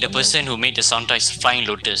 Oh, okay, the person who made the soundtrack is Flying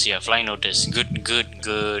Lotus. Yeah, Flying Lotus. Good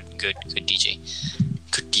DJ.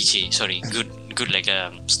 Good DJ. Sorry, good like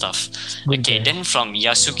stuff. Good Okay, guy. then from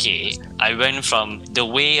Yasuke, I went from The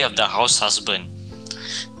Way of the House Husband.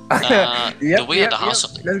 The Way of the House.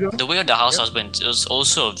 Let's go. The Way of the House Husband was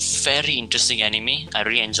also a very interesting anime. I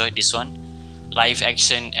really enjoyed this one. Live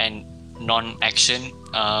action and non-action.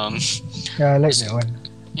 Yeah, I like that one.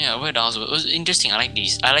 Yeah, Where the House it was interesting. I like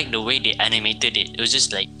these. I like the way they animated it. It was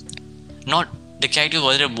just like not the character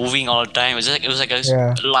wasn't moving all the time. It was like a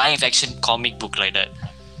Yeah. live action comic book like that.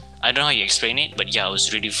 I don't know how you explain it, but yeah, it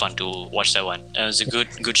was really fun to watch that one. It was a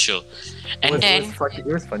good show. And it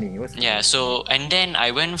was funny. yeah, so and then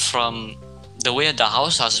I went from The Way of the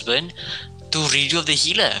House Husband to Radio of the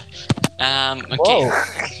Healer. Okay. Whoa.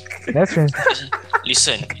 That's interesting.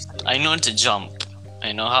 Listen, I know it's a jump.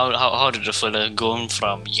 I know how did the fella go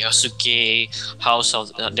from Yasuke house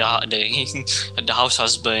of the house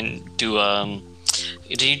husband to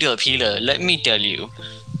Radio of Healer. Let me tell you,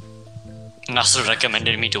 Nasrul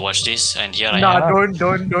recommended me to watch this, and here I am.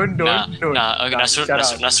 Don't. Okay, Shut up.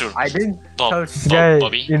 Nasrul. I didn't Bob, tell Guy,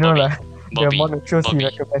 Bobby, you know Bobby, lah. The Bobby, amount of shows he Bobby.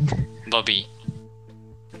 recommend. Bobby,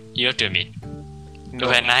 you have to admit, No.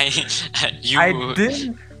 when I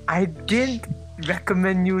I didn't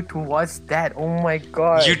recommend you to watch that. Oh my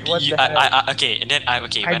god. you, what you the heck? okay, and then I when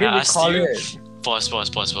didn't I asked recall you, it. pause.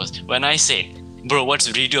 When I said, bro,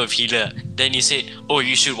 what's Radio of Healer? Then you said, oh,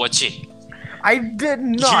 you should watch it. I did You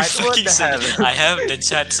not. What fucking the said, hell? I have the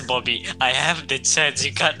chats, Bobby. I have the chats.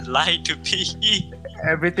 You can't lie to me.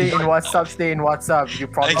 Everything in WhatsApp stay in WhatsApp. You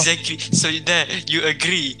promise. Exactly. So there, you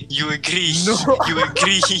agree. No. You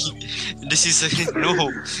agree. This is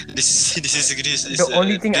no. This is The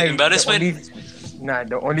only thing the embarrassment.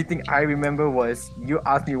 The only thing I remember was you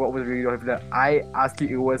asked me what was Radio of Healer. I asked you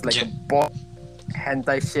it was like Yeah. a ball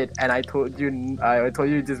hentai shit, and I told you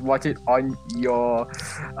just watch it on your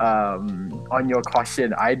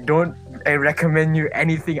caution. I recommend you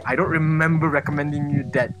anything. I don't remember recommending you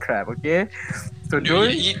that crap. Okay, so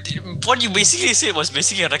don't. What you basically said was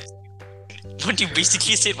basically what you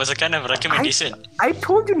basically said was a kind of recommendation. I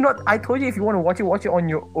told you not. I told you if you want to watch it on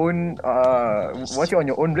your own. Watch it on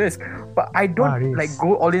your own risk. But I don't risk.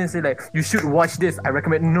 go all in and say like you should watch this. I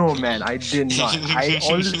recommend. No, man, I did not.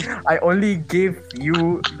 I only gave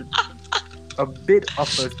you a bit of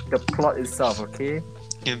the plot itself. Okay.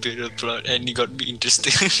 A bit of plot, and you got me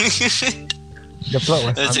interested. The plot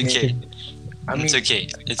was That's okay. amazing.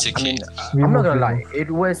 It's okay. I mean, We I'm not move, gonna we lie.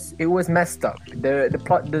 It was messed up. The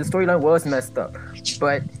plot, the storyline was messed up,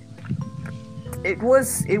 but it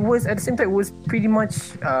was at the same time it was pretty much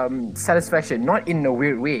satisfaction. Not in a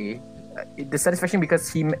weird way. The satisfaction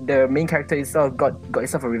because the main character itself got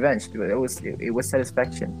himself a revenge. It was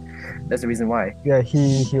satisfaction. That's the reason why. Yeah,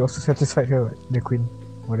 he also satisfied her, the queen,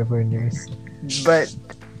 whatever her name is. But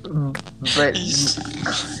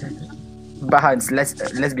Hans,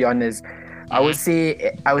 let's be honest. I would say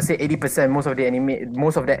 80%. Most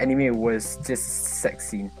of that anime was just sex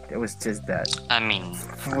scene. It was just that. I mean,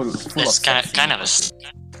 Full it's of sex kind of a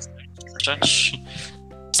stretch.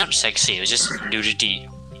 It's not sexy. It was just nudity.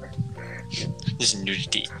 Just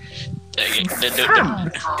nudity.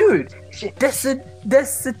 Dude, there's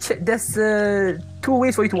two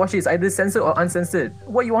ways for you to watch this, either censored or uncensored.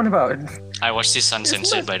 What you want about? I watched this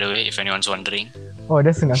uncensored, by the way, if anyone's wondering. Oh,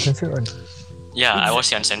 that's an uncensored one. Yeah, I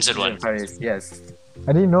watched the uncensored one. Yes.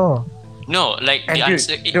 I didn't know. No, like And the dude,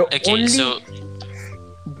 uncensored. the Okay, only- so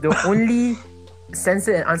The only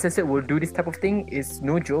censored and uncensored will do this type of thing is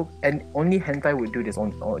no joke, and only hentai would do this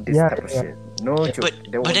on this Yeah, type of yeah. shit. No joke.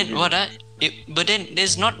 They but won't then do what? it. But then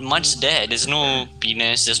there's not much there. There's no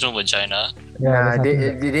penis. There's no vagina. Yeah, Nah,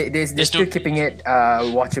 there's nothing they're There's still no- keeping it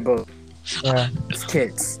watchable. there. Yeah. It's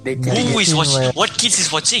kids. They Yeah. keeping Who it. is watching? where- What kids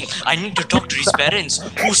is watching? I need to talk to his parents.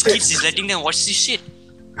 Whose kids is letting them watch this shit?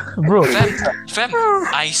 Bro, Fam,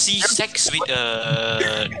 I see sex with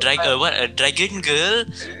a dragon girl,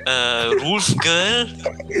 wolf girl.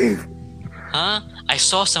 Huh? I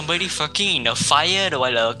saw somebody fucking in a fire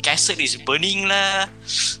while a castle is burning lah.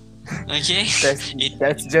 Okay?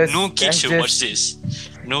 That's just No kid that's should just- watch this.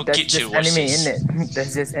 No That's kid just should watch anime, this. isn't it?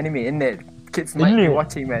 That's just anime, isn't it? Kids might be Innit?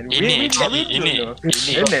 watching, man. In We it, don't in it, know. in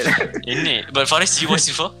Isn't it? In it. But Faris, you watched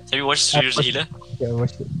it before? Have you watched Studio Healer? yeah,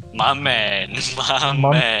 watch it. My man.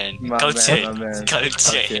 My Culture. man.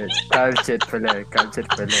 Culture.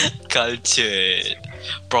 Culture.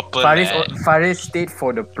 Proper man. Faris stayed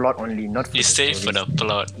for the plot only, not for You the stay for story. the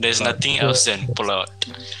plot. There's Plot. nothing else than plot.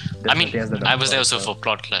 There's I mean, nothing else than the I was there plot, also so- for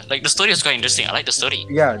plot. Like the story was quite interesting. I like the story.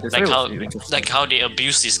 Yeah, the story Like how, was interesting. like how they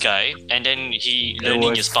abuse this guy, and then he learning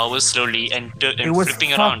was- his powers slowly and It was flipping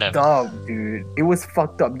fucked around them. up, dude. It was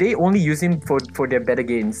fucked up. They only use him for their better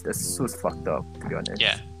gains. That's so fucked up, to be honest.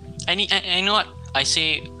 Yeah, I know what I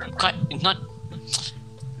say. Quite not.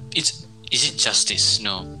 Is it justice?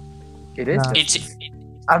 No. It is. Nah. justice. It's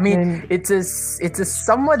I mean, it's a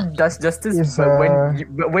somewhat does justice, It's,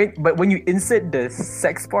 but when you insert the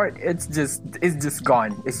sex part, it's just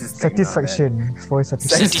gone. It's just like, no, man. satisfaction for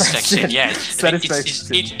satisfaction. Satisfaction, yeah.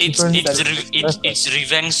 Satisfaction. It's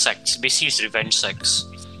revenge sex. Basically, it's revenge sex.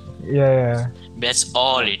 Yeah. That's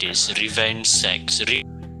all it is. Revenge sex.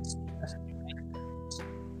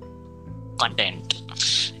 Content.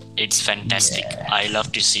 It's fantastic. I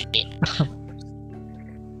love to see it.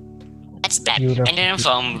 That's that. Beautiful. And then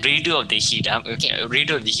from Radio of the Healer,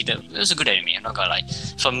 Radio of the Healer, it was a good anime, I'm not gonna lie.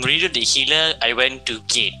 From Radio of the Healer, I went to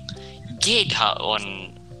Gate. Gate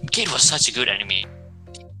was such a good anime.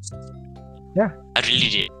 Yeah. I really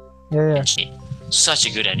did. Yeah. Such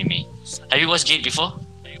a good anime. Have you watched Gate before?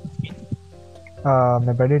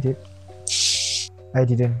 My brother did. I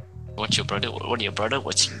didn't. What your brother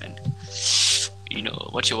watching, man? You know,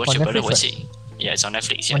 what's your On brother Netflix, watching? Yeah, it's on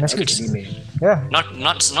Netflix. Yeah, On it's good. Netflix. Yeah.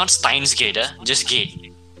 Not Steins Gate, just Gate.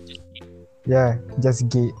 Yeah. Just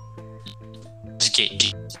Gate. Just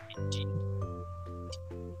Gate.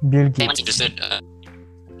 Bill I'm Gates. interested.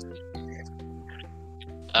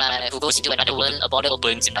 Who goes into another world, a border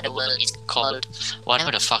opens in another world. It's called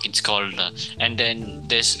whatever the fuck it's called. And then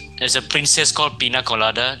there's a princess called Pina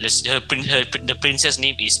Colada. The princess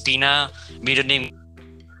name is Pina. Middle name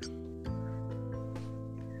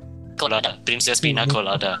Colada. Princess Pina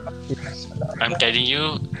Colada. I'm telling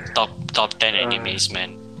you, top 10 animes,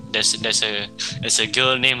 man. There's a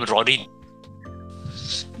girl named Rory.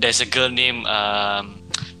 There's a girl named no,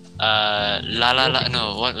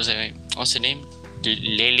 what was it? What's her name?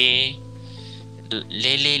 Lele,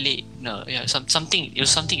 no, yeah, something. It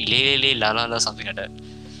was something Lele, la, something like that.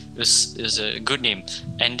 It was a good name.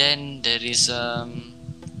 And then there is an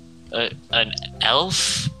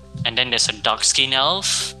elf, and then there's a dark skin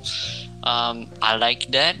elf. I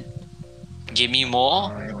like that. Give me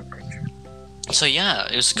more. So yeah,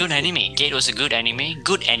 it was a good anime. Gate was a good anime.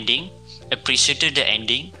 Good ending. Appreciated the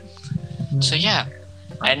ending. So yeah,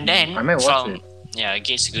 and then I might watch it. Yeah,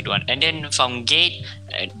 Gate's a good one. And then from Gate,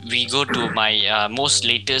 we go to my most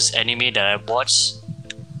latest anime that I watched.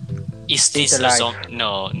 Is this Date a Alive. zombie?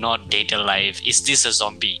 No, not Date Alive. Is this a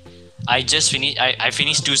zombie? I just finished. I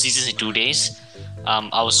finished 2 seasons in 2 days.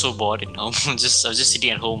 I was so bored at home. I was just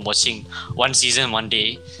sitting at home watching 1 season 1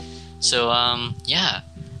 day. So yeah,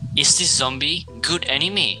 Is This Zombie? Good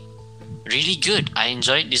anime. Really good. I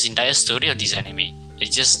enjoyed this entire story of this anime.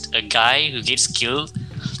 It's just a guy who gets killed,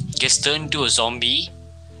 gets turned into a zombie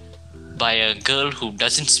by a girl who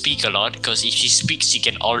doesn't speak a lot, because if she speaks she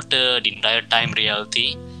can alter the entire time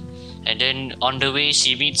reality. And then on the way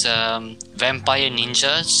she meets vampire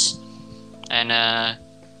ninjas and a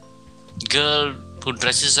girl who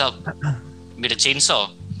dresses up with a chainsaw,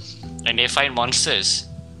 and they fight monsters.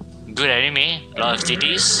 Good anime, a lot of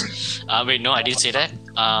titties. Wait, no, I didn't say that.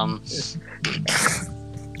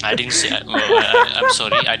 I didn't say. I'm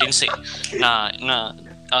sorry. I didn't say. Nah.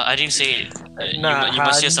 I didn't say. You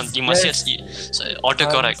must hear something. You must hear.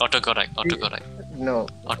 Autocorrect. No.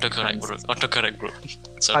 Autocorrect, bro. It's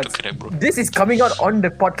autocorrect, bro. This is coming out on the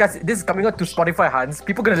podcast. This is coming out to Spotify, Hans.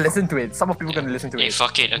 People gonna listen to it. Some of people gonna listen to Hey, it.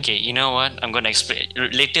 fuck it. Okay, you know what? I'm gonna explain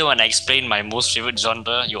later when I explain my most favorite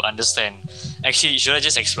genre. You understand? Actually, should I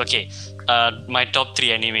just explain? Okay, my top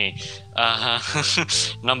 3 anime.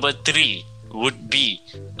 Number 3 would be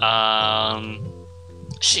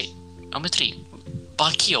Number 3.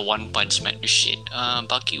 Baki or One Punch Man?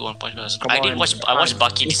 Baki or One Punch Man? Come I didn't on, watch. I watched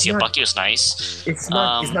Baki it's this year. not- Baki was nice. It's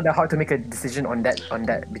not that hard to make a decision on that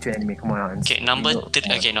between anime. Come on, Hans. Okay, number You know,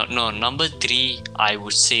 3. Okay, no. Number 3, I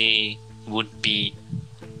would say would be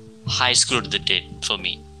High School of the Dead for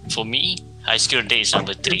me. For me, High School of the Dead is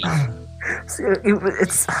number 3.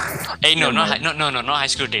 It's Hey, no, not High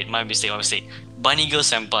School of the Dead. My mistake. Bunny Girl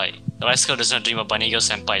Senpai. The Rascal does not dream of Bunny Girl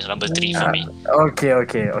Senpai is number 3 for me. Okay.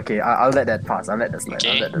 I'll let that pass. I'll let that slide. Okay.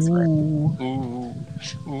 I'll let that slide.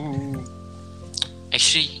 Ooh.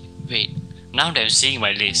 Actually, wait. Now that I'm seeing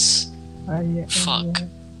my list, fuck.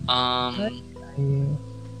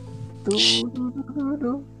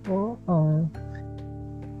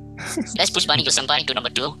 Let's push Bunny Girl Senpai to number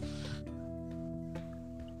 2.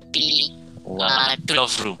 To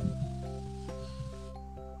Love Room.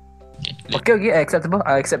 Okay, acceptable.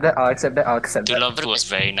 I'll accept that. To Love Room was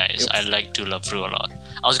very nice. I like To Love Room a lot.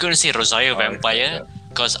 I was going to say Rosario Vampire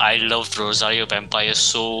because I loved Rosario Vampire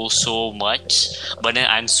so much, but then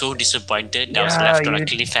I'm so disappointed that I was left on a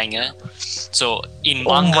cliffhanger. So in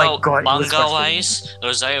Oh my manga, God, it was manga-wise,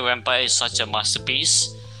 Rosario Vampire is such a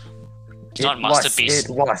masterpiece. It's not masterpiece.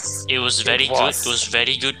 It was very good. It was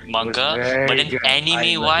very good manga. very But then good. I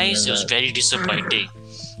anime-wise, it was remember. very disappointing.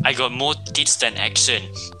 I got more tits than action.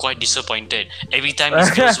 Quite disappointed. Every time Miss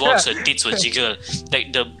Girls walks, her tits will jiggle.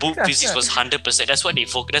 Like the boob physics was 100%. That's why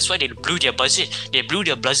that's why they blew their budget. They blew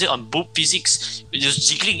their budget on boob physics. Just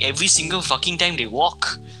jiggling every single fucking time they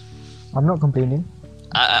walk. I'm not complaining.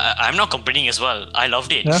 I'm not complaining as well. I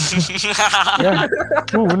loved it. Yeah.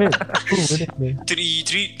 True, innit?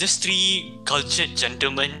 Just three cultured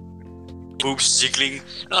gentlemen, boobs jiggling.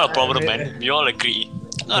 Not a problem, man. We all agree.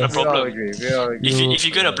 Not a problem. We all agree. If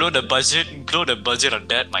you're gonna blow the budget on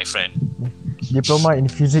that, my friend. Diploma in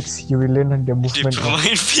physics, you will learn the movement. Diploma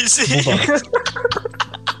in physics.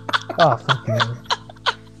 Fucking hell.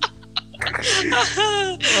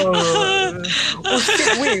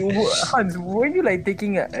 Wait, Hans, weren't you like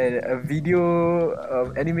taking a video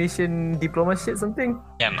animation diploma shit something?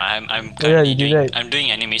 Yeah, I'm Yeah, currently you did doing. that. I'm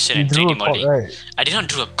doing animation You and drew 3D a cock, modeling. right? I did not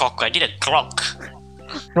do a cock. I did a clock.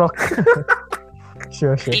 Rock.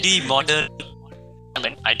 Sure. 3D model.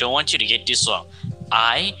 I don't want you to get this wrong.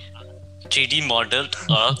 I 3D modeled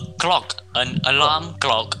a clock, an alarm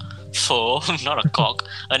clock for not a cock,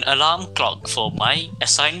 an alarm clock for my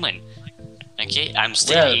assignment. Okay, I'm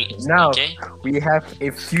still now okay. we have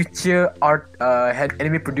a future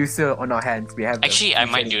anime producer on our hands. We have Actually, I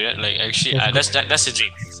might do that. Like, actually, that's a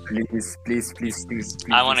dream. Please.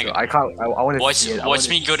 I wanna go. I can't. I want to Watch see it. watch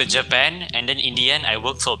me go to Japan, and then in the end, I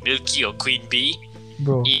work for Milky or Queen Bee.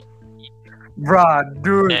 Bro. Bruh,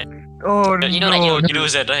 dude. Yeah. Oh You know, no. you know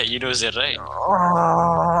that, right? You know that, right?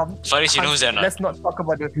 Oh, Faris, you know that, not? let's not talk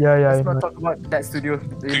about it. Yeah, Let's I not know. talk about that studio.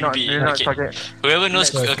 Queen Bee, We're not okay. talking. Whoever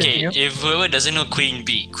knows, Let's okay, continue. if whoever doesn't know Queen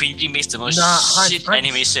Bee makes the most Hans, shit Hans.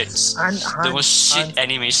 animations. Hans, The most shit Hans.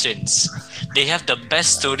 animations. They have the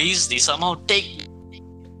best stories. They somehow they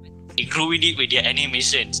ruin it with their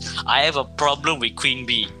animations. I have a problem with Queen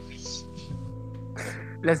Bee.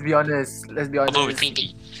 Let's be honest. Problem with Queen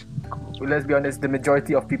Bee. Let's be honest. The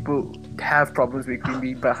majority of people have problems with Queen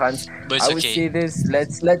Bee, but Hans, But it's I would okay. say this.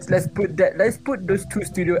 Let's put those two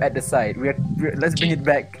studio at the side. Let's bring it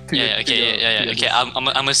back to Yeah, the, okay, to the- yeah. to the Okay, list. I'm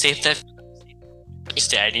gonna save that. It's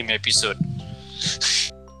the anime episode.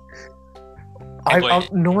 boy.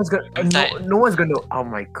 No one's gonna. I'm tired. No one's gonna. Oh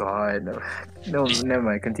my god. No, never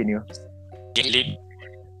mind. Continue. Get lit.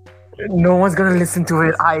 No one's gonna listen to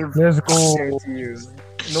it. Let's go. guarantee you.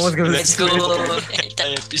 No one's gonna Let's listen go. to it.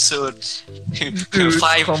 Entire episode. Dude,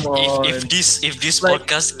 5. come on. If this Like-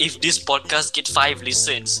 podcast get 5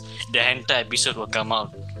 listens, the entire episode will come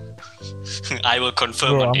out. I will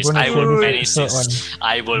confirm Bro, on I'm this. gonna I share will this manage episode this.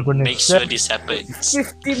 I will I'm gonna make sure share- this happens.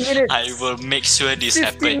 15 minutes. I will make sure this 15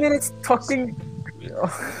 happens. minutes talking.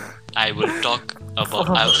 I will talk about.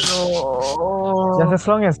 Oh, Just as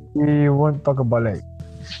long as we won't talk about like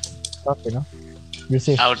stuff, you know. We're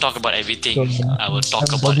safe. I will talk about everything. So, I will talk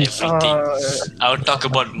about everything. no. I will talk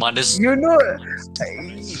about mothers. You know, My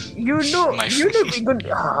we're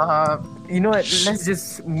gonna, you know what? Let's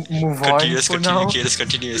just move on Let's for continue. now. Okay, let's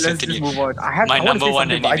continue. Let's just move on. My I wanna number say one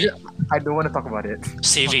something, but anime. I don't want to talk about it.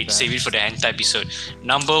 Save it for the entire episode.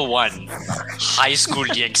 Number 1, High School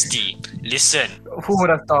DxD. Listen, Who would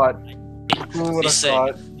have thought? Who would have Listen.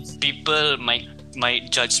 thought? people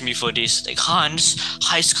might judge me for this. Like, Hans,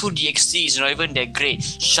 High School DxD is not even that great.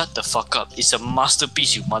 Shut the fuck up. It's a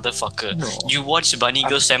masterpiece, you motherfucker. No. You watch Bunny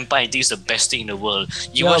Girl Senpai and think it's the best thing in the world.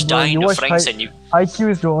 You Yeah, watch bro, Dying you the watch Franks High- and you. IQ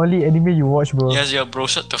is the only anime you watch, bro. Yes, yeah, bro,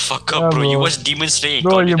 shut the fuck Yeah, up, bro. You bro. watch Demon Slayer and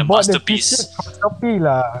Bro, call you it a bought the masterpiece. t-shirt from Shopee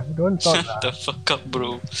lah. Don't talk lah. Shut the fuck up,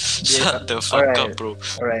 bro. Shut the fuck alright. up, bro.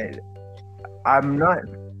 Alright. I'm not.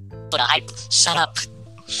 For the hype, shut up.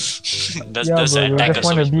 that's Yeah, that's bro, the you attack just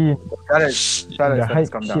wanna us. be in That the hype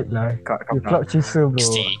calm shit down. lah. Calm You down. cloud chaser, bro.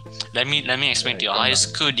 DxD. Let me explain to you. High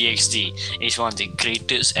School DxD is one of the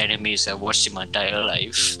greatest animes I've watched in my entire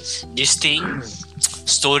life. This thing,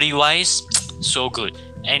 story wise, so good.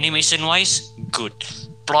 Animation wise, good.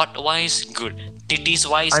 Plot wise, good. Titties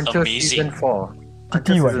wise, Until amazing. season 4. Titi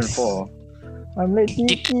Until wise. season 4. I'm like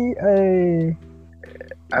Titi, ay.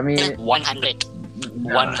 I mean, 100.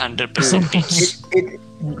 nah. 100%.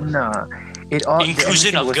 Nah. It all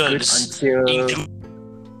Inclusion the of animation was good girls. until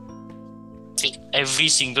Every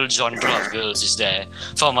single genre of girls is there.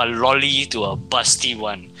 From a lolly to a busty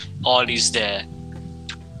one. All is there.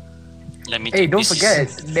 Let me Hey, don't this is-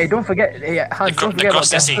 forget. Hey, don't forget. Hey, Hans, don't forget about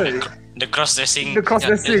cross-dressing. Casper. The cross-dressing. The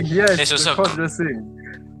cross-dressing, yes. There's The also cross-dressing.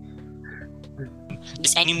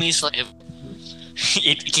 this anime is for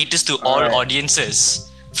it caters to all Alright. audiences,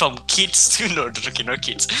 from kids to not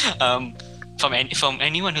kids. From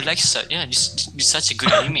anyone who likes this is such a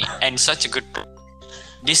good anime and such a good.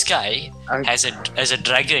 This guy I- has a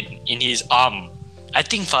dragon in his arm. I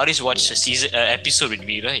think Faris watched a episode with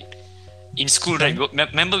me, right? in school, right?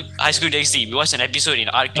 Remember High School DxD? We watched an episode in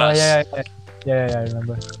art Oh class. yeah, I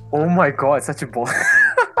remember. Oh my god, such a ball.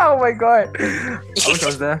 Oh my god. I wish I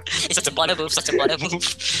was there. It's such a baller move, such a baller move.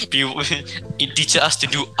 It teacher us to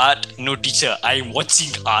do art. No teacher, I'm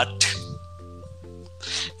watching art.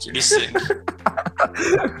 Listen.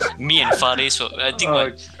 Me and Faris, I think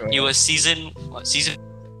it was season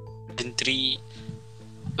 3.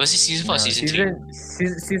 Was it season 4 or season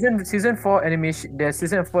 3? Season 4 animation. The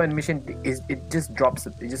season 4 animation it just drops.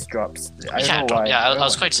 It just drops. I don't know why. I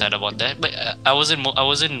was quite sad about that, but I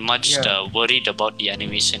wasn't much worried about the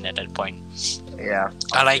animation at that point. Yeah.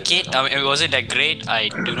 I like it. I mean, it wasn't that great. I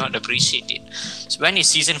do not appreciate it. So when is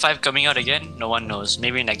season 5 coming out again? No one knows.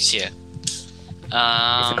 Maybe next year.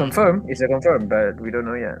 It's a confirm, but we don't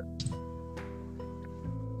know yet.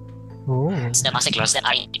 Oh. It's the masterclass that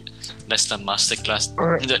I need. That's the masterclass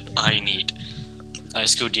that I need. High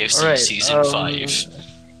School DxD season 5.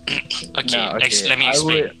 Okay, let me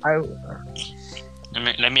explain.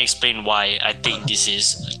 Let me explain why I think this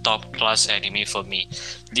is top class anime for me.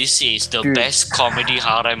 This is the best comedy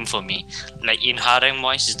harem for me. Like in harem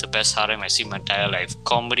wise, it's the best harem I've seen my entire life.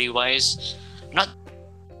 Comedy wise, not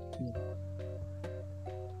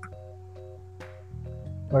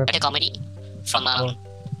What? a comedy from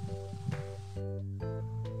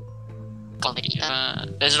comedy.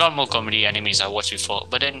 There's a lot more comedy animes I watched before,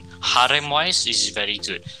 but then harem wise is very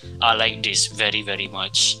good. I like this very very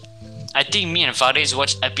much. I think me and Faris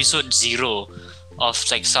watched episode 0 of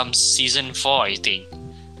like some season 4, I think,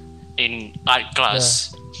 in art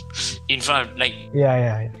class. In front of like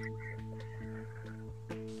Yeah.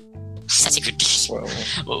 such a good deal.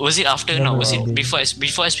 Well, Was it after? No, was it Wow. before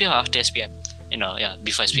SPM or after SPM?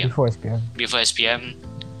 Before SPM. Before SPM. Before SPM,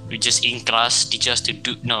 we just in class teach us to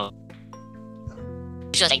do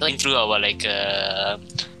just like going through our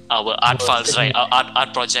our art files, right? Our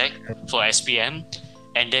art project for SPM,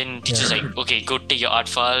 and then teachers like, okay, go take your art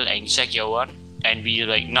file and check your one, and we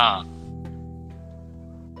like, nah.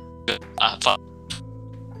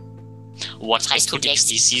 What's High School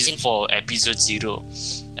DxD season 4 episode 0,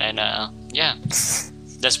 and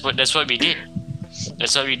that's what we did.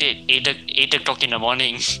 That's what we did. 8 o'clock in the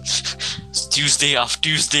morning.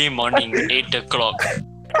 Tuesday morning, 8 o'clock.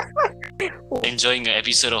 Enjoying an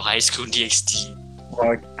episode of High School DxD.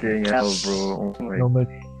 fucking hell, bro. Oh my Normal.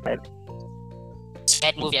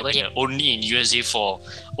 That movie ever here. Only in USA 4.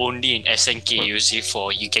 Only in SNK USA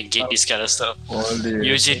 4 you can get this kind of stuff. Holy.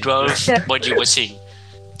 USA 12, what you watching?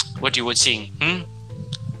 What you watching?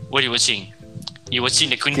 What you watching? You watching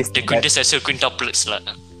the quintessential quintuplets lah.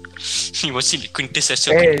 You watching the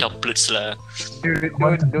quintessential quintuplets lah. Dude,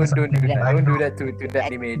 don't do that. Don't do that to the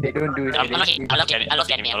anime. They don't do it. I love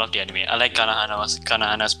the anime. I like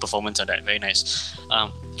Kanahana's performance on that. Very nice.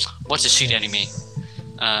 What's the shit anime?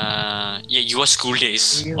 You watch School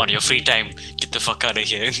Days on your free time. Get the fuck out of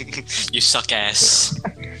here. You suck ass.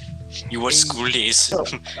 You watch School Days.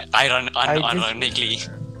 Ironically.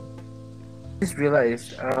 I just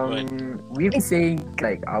realized we've been saying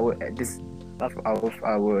like our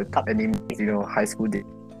top animes, High School Days,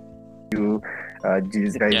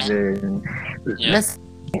 Jujutsu Kaisen.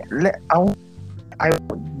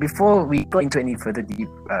 Before we go into any further deep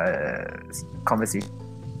conversation,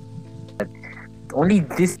 only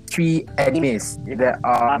these 3 animes that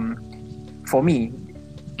for me,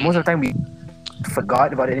 most of the time we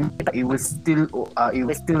forgot about it. It was still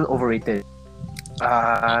overrated.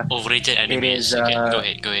 Overrated animes.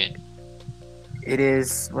 Okay, go ahead. It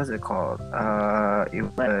is, what's it called? It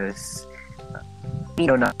was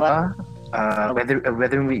Minonaba,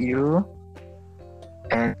 Weathering with You,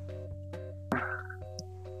 and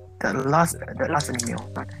the last anime.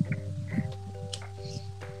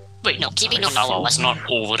 Wait, no, Kimi no Na wa was not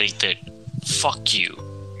overrated. Fuck you.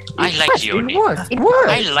 I liked your name. It was.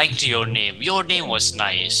 I liked your name. Your name was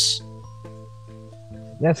nice.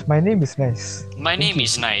 Yes, my name is nice. My name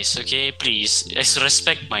is nice, okay? Please,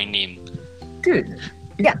 respect my name. Dude,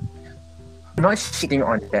 yeah. I'm not shitting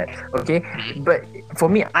on that, okay? But for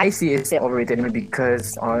me, I see it as overrated anime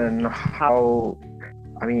because on how,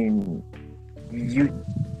 I mean, you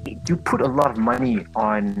put a lot of money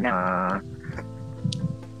on.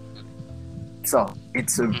 So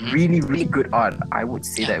it's a really, really good art. I would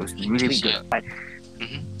say that it was really, really good.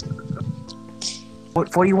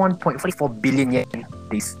 But 41.44 billion yen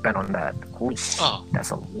they spent on that. Holy shit,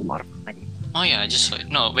 that's a lot of money. Oh yeah, I just saw it.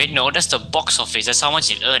 No, wait, no, that's the box office. That's how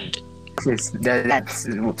much it earned. Yes, that's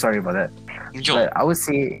sorry about that. Yo, But I would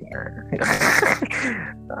say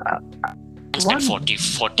spent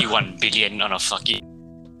 41 billion on a fucking.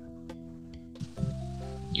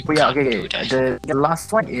 You But yeah, can't okay. do that. The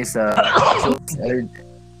last one is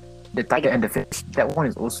The Tiger and the Fish. That one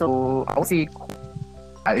is also, I would say,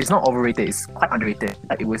 it's not overrated. It's quite underrated.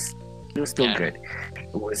 But it was still good.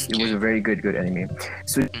 It was a very good anime.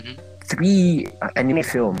 So 3 anime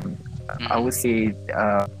film. I would say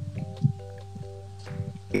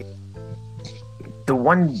the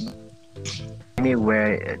one anime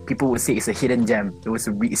where people would say it's a hidden gem. It's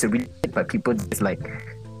a really, but people just like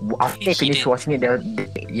after they finish watching it,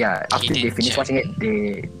 after they finish watching it,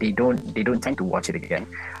 they don't tend to watch it again.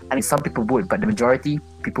 I mean, some people would, but the majority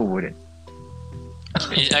people wouldn't.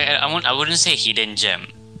 I wouldn't say hidden gem.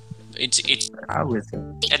 It's I would say.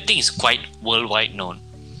 I think it's quite worldwide known.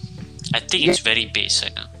 I think it's very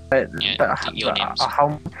basic. But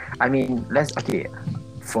how? I mean,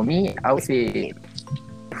 for me, I would say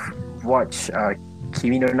watch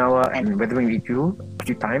Kimi no Nawa and Weathering with You a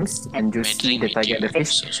few times and just see The Tiger and the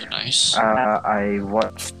Fish. Also nice. I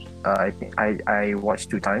watched. I think I watched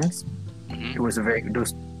 2 times. It was really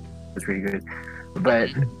good. But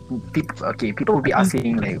people will be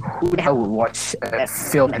asking like, who the hell would watch a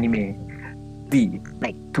film anime?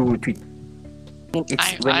 Like 2 3. When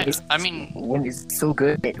it's so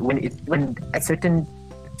good, when a certain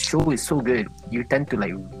show is so good, you tend to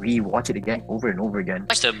like re-watch it again over and over again.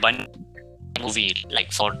 I watched the Bunny movie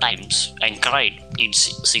like 4 times and cried each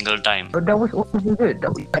single time. But that was also very good.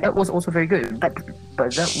 That was also very good. But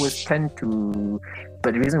that was tend to.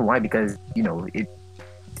 But the reason why, because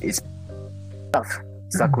it's tough.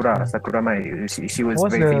 Sakura Mai, she was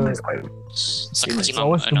very famous.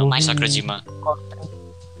 Sakurajima, Sakurajima.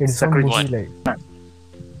 There's some movie like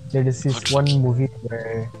there is this one movie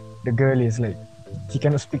where the girl is like she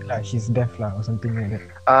cannot speak she's deaf or something like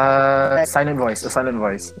that. Silent voice. Oh Silent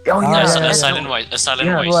voice. Silent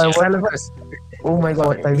voice. Oh my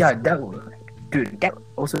god. Yeah, that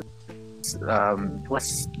also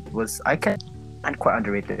was I can't quite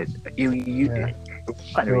underrated. Underrated.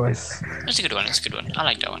 That's a good one. I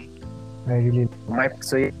like that one. I really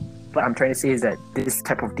what I'm trying to say is that this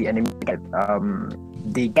type of the anime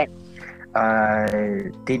they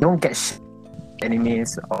don't get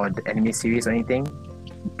animes or the anime series or anything.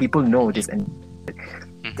 People know this and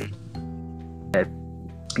that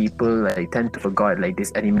people like tend to forget like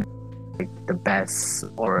this anime like the best,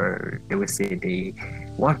 or they would say they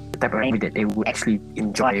want the type of anime that they would actually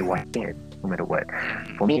enjoy watching it no matter what.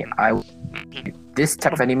 For me, this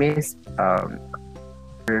type of animes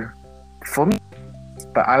for me.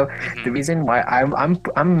 But the reason why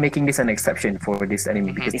I'm making this an exception for this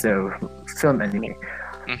anime because it's a film anime.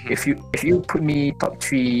 If you put me top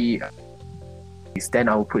 3, then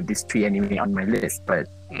I'll put these 3 anime on my list. But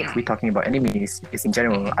if we're talking about animes, it's in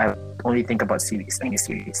general, I only think about anime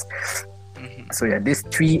series. So yeah, these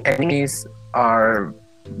 3 animes are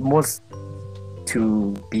most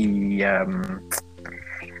to be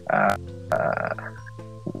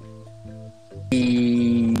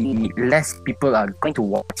less people are going to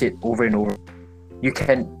watch it over and over. You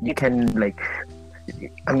can like,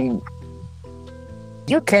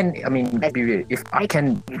 let's be real. If I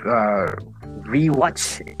can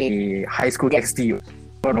rewatch a High School DxD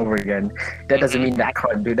over and over again, that doesn't mean that I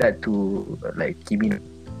can't do that to like Kimi,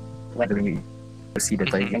 whether you see The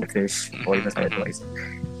Tiger and the Fish or even Silent Voice.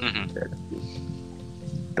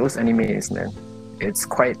 Those animes, man. It's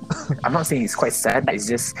quite. I'm not saying it's quite sad. It's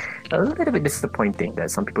just a little bit disappointing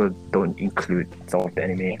that some people don't include some of the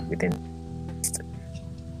anime within.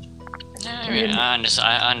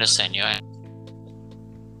 I understand you.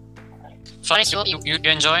 Faris, you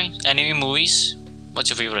enjoy anime movies? What's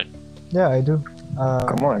your favorite? Yeah, I do.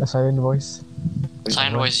 Come on. A Silent Voice.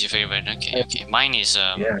 Silent Voice is your favorite. Okay. Mine is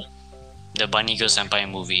the Bunny Girl Senpai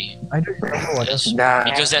movie. I don't remember what else.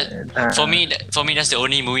 Because that for me that's the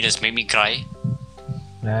only movie that's made me cry.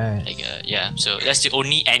 Nice. Like, so that's the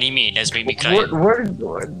only anime that's made me cry.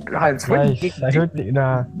 Hans, nice. I don't think.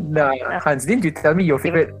 Nah, Hans, didn't you tell me your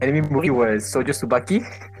favorite anime movie was Shoujo Tsubaki?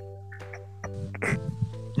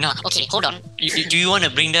 No, okay, hold on. Do you want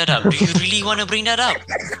to bring that up? Do you really want to bring that up?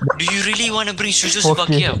 Do you really want to bring Shoujo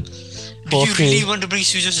Tsubaki up? Do you really want to bring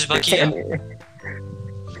Shoujo Tsubaki up?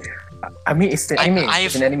 I mean, it's an anime.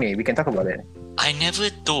 It's an anime. We can talk about it. I never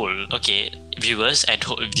told, viewers at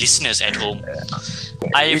home, listeners at home.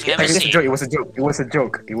 I've never said. It was a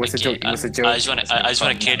joke. I just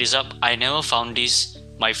want to clear this up. I never found this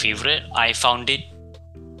my favorite. I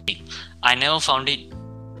never found it.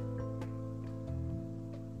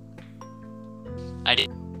 I did.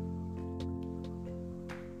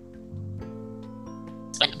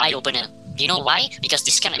 An eye opener. You know why?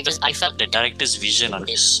 Because I felt the director's vision on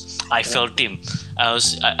this. I felt him.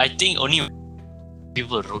 I think only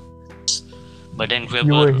people wrote this. But then whoever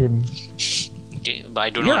you were him. Okay, but I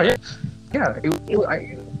don't know.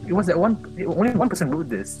 It it was that only one person wrote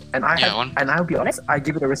this, and I'll be honest, I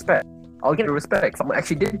give it a respect. I'll give it a respect. Someone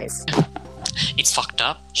actually did this. It's fucked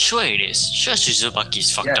up. Sure it is. Sure Suzubaki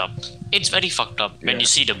is fucked up. It's very fucked up when you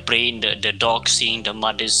see the brain, the dog scene, the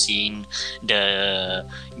mother scene, the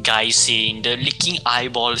guy scene, the licking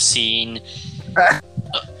eyeball scene.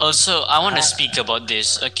 Also, I want to speak about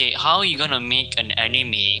this. Okay, how are you gonna make an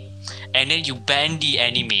anime and then you ban the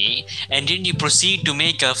anime and then you proceed to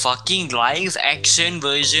make a fucking live action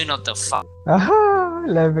version of the Aha,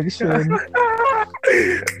 live action.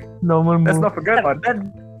 Normal move. Let's not forget about that.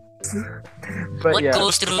 But what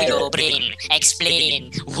goes through your brain?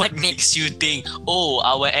 Explain. What makes you think, oh,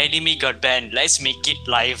 our anime got banned, let's make it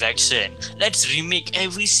live action. Let's remake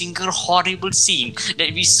every single horrible scene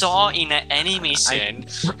that we saw in an animation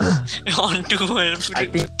onto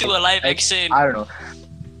a live action. I don't know.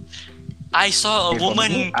 I saw a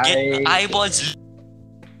woman get eyeballs.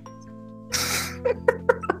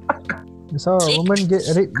 I saw a woman get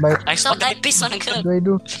raped by. I saw a guy piss on a girl. What do I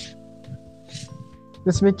do?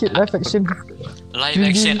 Let's make it live action. Live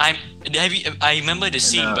action. I remember the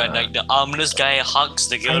scene where like the armless guy hugs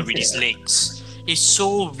the girl with his legs. It's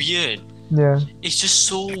so weird. Yeah. It's just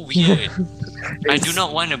so weird. I do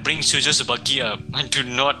not want to bring Shoujo Tsubaki up. I do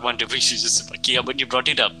not want to bring Shoujo Tsubaki up, but you brought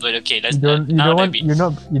it up. But okay, let's. You don't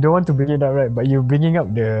want to bring it up, right? But you're bringing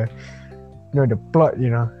up the plot.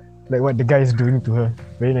 Like what the guy is doing to her.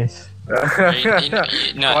 Very nice.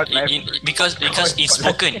 Because it's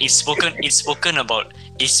spoken about.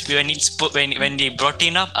 When they brought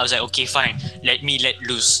it up, I was like, okay, fine. Let me let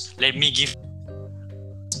loose. Let me give.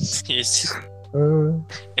 Yes.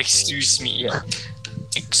 Excuse me. Yeah.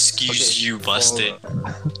 Excuse you, bastard.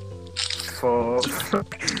 For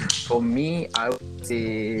me, I would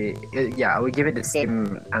say, I would give it the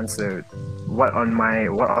same answer. What are my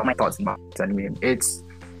thoughts about this anime?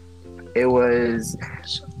 It was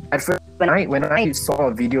at first when I saw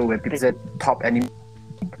a video where people said top anime,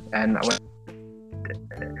 and I went,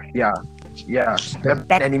 the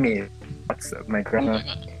bad anime. What's my grammar?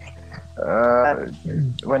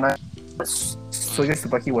 When Shoujo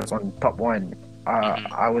Tsubaki was on top 1,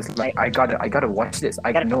 I was like, I gotta watch this.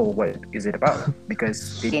 I gotta know what is it about,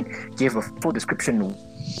 because they didn't give a full description.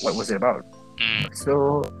 What was it about?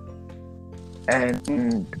 So,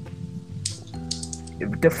 and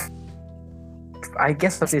I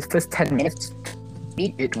guess of his first 10 minutes,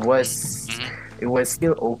 it was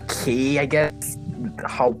still okay. I guess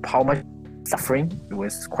how much suffering, it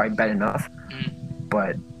was quite bad enough,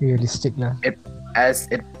 but realistic lah. It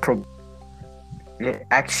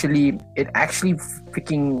actually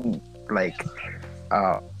freaking like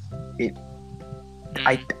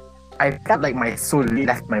I felt like my soul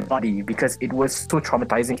left my body, because it was so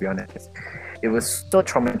traumatizing, to be honest. It was so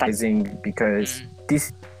traumatizing because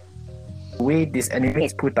this way this anime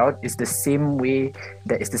is put out is the same way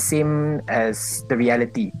that is the same as the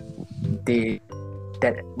reality.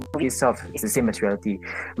 That movie itself is the same as reality,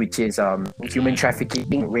 which is human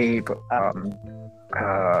trafficking, rape,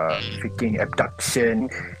 freaking abduction,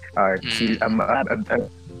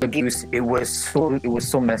 abuse. It was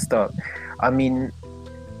so messed up. I mean,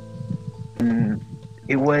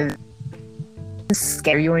 it was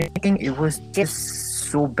scary or anything. It was just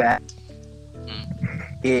so bad.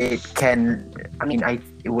 It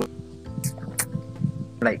was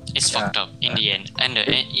like it's fucked up in the end, and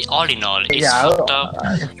all in all, it's fucked up.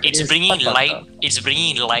 It's bringing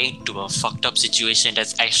light to a fucked up situation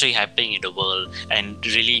that's actually happening in the world and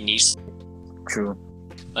really needs. True.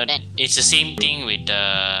 But it's the same thing with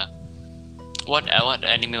what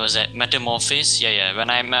anime was that? Metamorphosis. Yeah.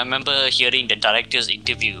 When I remember hearing the director's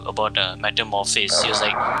interview about Metamorphosis, he was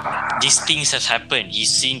like, these things have happened.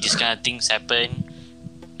 He's seen these kind of things happen.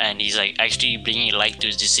 And he's like actually bringing light to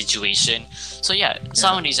this situation. So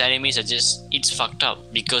some of these animes are just, it's fucked up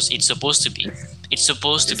because it's supposed to be. It's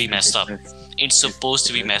supposed to be messed up. It's supposed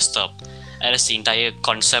to be messed up. And that's the entire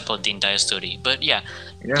concept of the entire story. But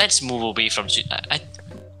let's move away from. I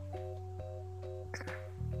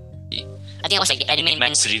think I was like the Anime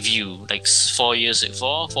Man's review like 4 years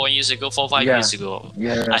ago.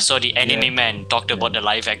 Yeah. I saw the Anime Man talked about the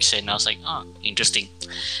live action. I was like, interesting.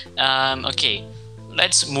 Okay.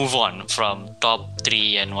 Let's move on from top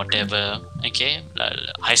 3 and whatever. Okay,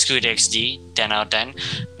 High School DxD, 10 out of 10.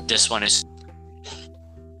 This one is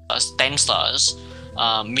 10 stars.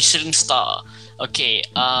 Michelin star. Okay,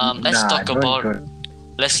 let's talk about.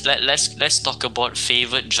 Let's talk about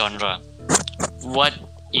favorite genre. What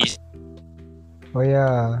is? Oh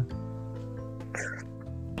yeah.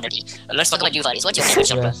 Let's talk about you, Faris. What's your favorite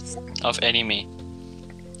genre of anime?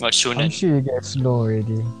 What I'm shonen? sure you get slow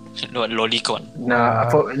already. What lolicon?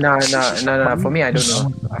 For me, I don't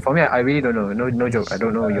know. For me, I really don't know. No joke. I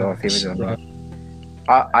don't know your favorite genre.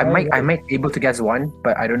 I might be able to guess one,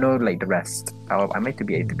 but I don't know like the rest. I might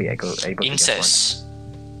be able to guess one. Incest.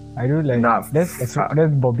 I do like Enough. that's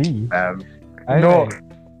Bobby. I No. like-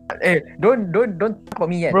 Hey, don't talk about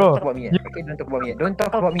me yet. Bro, Don't talk about me yet. Okay, don't talk about me yet. Don't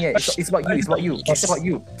talk about me yet. It's about you. It's about you. It's about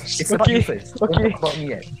you. It's about you first. Don't Okay. talk about me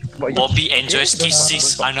yet. It's about you. Bobby enjoys Don't talk.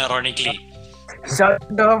 kisses unironically. Shut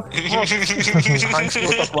the fuck.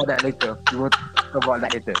 We'll talk about that later. We will talk about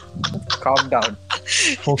that later. Calm down.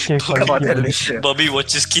 Okay, Talk about that quality. later. Bobby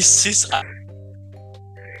watches kisses.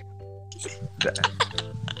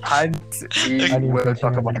 Hans, we Okay. will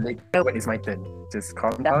talk about it later when it's my turn. Just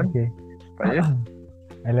calm down. Okay. Fire.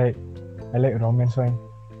 I like romance one.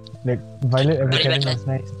 Like Violet Evergarden was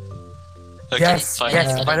nice. Okay, Yes, fine.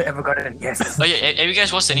 yes, Violet Evergarden. Yes. Oh yeah, have you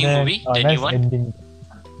guys watched the new Then, movie? The nice new one? ending.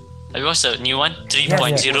 Have you watched the new one?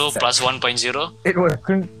 3.0 yeah. plus 1.0? It was. I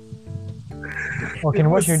couldn't. Oh, can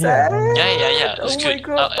watch already? sad. Yeah. It was Oh my good.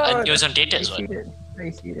 God. And it was on theaters, I what? hate it. I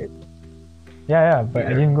hate it. Yeah, but I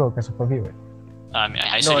Yeah. didn't go because of COVID. What?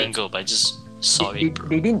 I still No, didn't go, but I just saw They, it.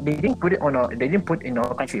 they didn't put it on our. They didn't put in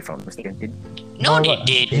our country if I'm not mistaken. No, Oh, they what?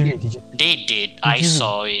 did. They did. I you?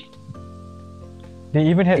 saw it. They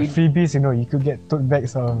even had They- freebies, you know. You could get tote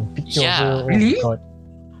bags of picture Yeah. of her. Oh Really? my God.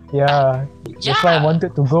 Yeah, that's why I Yeah.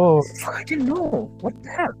 wanted to go. I didn't know. What the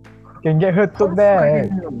hell? Can get her tote I bag.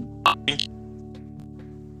 didn't know.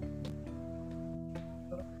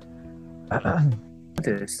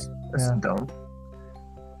 This. That's Yeah. dumb.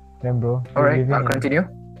 Then bro. Alright, you're I'll living continue.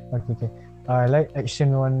 Okay. I like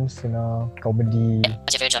action ones, you know, comedy,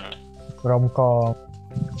 What's your favorite genre? rom-com.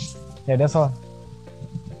 Yeah, that's all.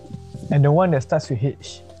 And the one that starts with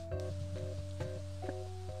H.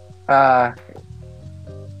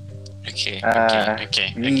 Okay.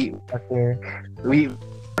 We Okay. we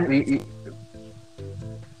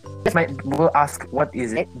we'll ask what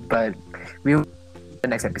is it, but we'll the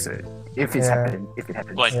next episode if it's Yeah. happened. If it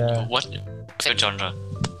happens. What? Yeah. What? Favorite genre?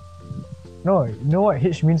 No, you know what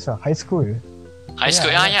H means? High school. High school.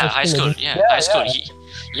 Yeah, Yeah, high school. yeah, Yeah, high school. yeah.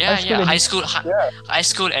 Yeah, High school high school. Yeah. High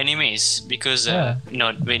school animes because Yeah.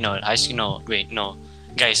 no,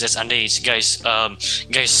 guys, that's underage, guys.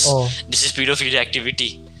 Oh, This is pedophilia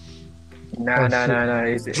activity. No. Calm down.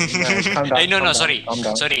 Hey, no, calm down, sorry. calm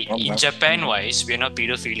down, Sorry, calm in down. Japan wise, we're not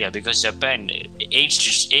pedophilia because Japan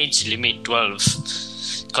age limit 12,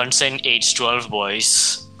 consent age 12,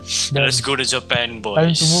 boys. Then Let's go to Japan,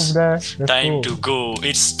 time to move boys. there. Let's Time go. to go.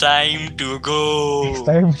 It's time to go. It's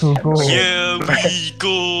time to go. Here we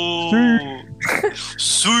go.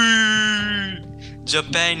 Sweet.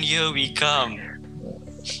 Japan, here we come.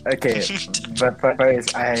 Okay, but Faris,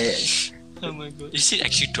 Oh my god. Is it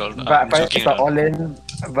actually 12? but I'm joking around.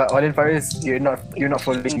 all in Faris, you're not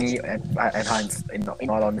following me and Hans. In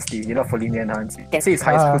all honesty, you're not following me and Hans. You can say it's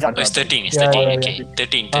high school. Ah. Oh, it's 13. It's Yeah, 13. yeah, Okay.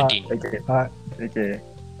 13. Ah. 13. Okay, Ah, okay.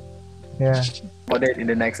 yeah. About that in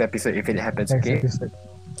the next episode if it happens. Next Okay. episode.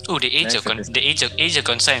 Oh, the age Next episode. age of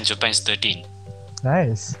consent in Japan is 13.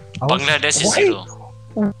 Nice. I was- Bangladesh is Why?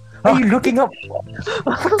 0. Are you looking up? What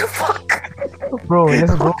the fuck? Bro,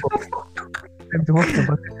 let's go. Time to move to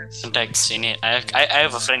Bangladesh. Contacts in it. I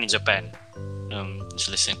have a friend in Japan. Just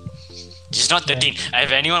listen. She's not 13.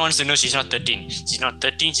 If anyone wants to know, she's not 13. She's not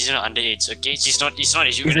 13. She's not underage. Okay. She's not. It's not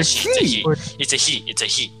a she. It's a It's a he. she. It's a he. It's a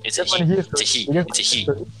he. It's a Just he. wanna hear It's a he. story. It's a he.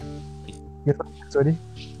 You guys want to hear story?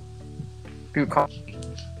 Dude, calm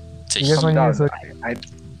It's a You he. guys want to down. hear story?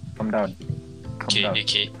 Calm down. Calm Okay. down.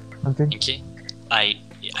 Okay. Something? Okay. I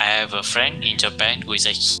have a friend in Japan who is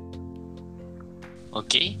a he.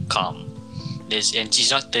 Okay. Calm. And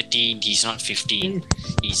she's not 13. He's not 15.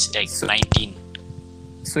 He's like So- 19.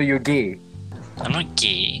 So you're gay. I'm not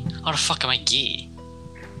gay. How the fuck am I gay?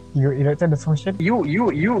 You erected the function? You were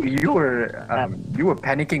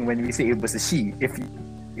panicking when we said it was a she. If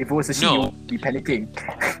it was a she, No. you would be panicking.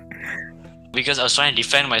 Because I was trying to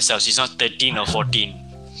defend myself. She's not 13 or 14.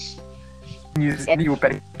 You were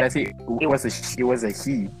panicking. I said it was a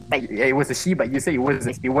he. Yeah, it was a she, but you say it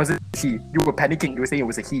wasn't a she. You were panicking. You were saying it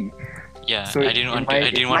was a he. Yeah, So I didn't want to. in I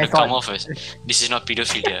my- didn't in want my to come thought- off as this is not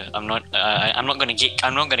pedophilia. I'm not. I'm not gonna get.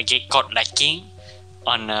 I'm not gonna get caught lacking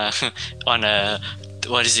on on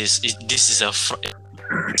what is this? This is a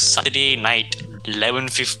Saturday night,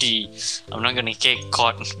 11:50. I'm not gonna get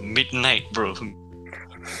caught midnight, bro.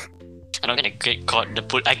 I'm not gonna get caught.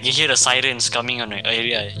 I can hear the sirens coming on my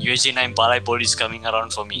area. USJ 9 Balai police coming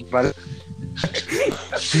around for me. But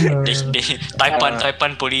They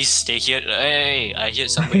Taipan police. They hear, hey, I hear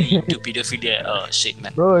somebody into pedophilia. Oh shit,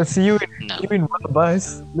 man. Bro, see you No. in one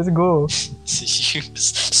bus. Let's go.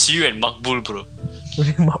 See you and Makbul, bro.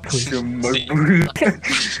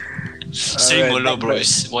 Sri Alright, Molo, bro.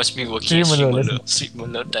 but- Watch me working. Sri Sri Molo, Molo. Sri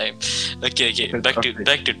Molo time. Okay. Good Back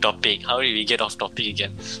topic. to topic. How did we get off topic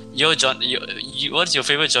again? What's your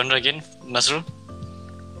favorite genre again, Nasrul?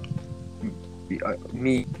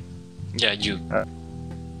 Me, Yeah, you.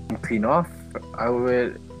 clean off. Are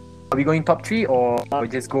we going top 3 or we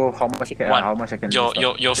just go how much I can? One. How much I can? Your list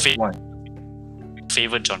off? your Just one.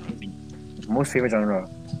 favorite genre. Most favorite genre.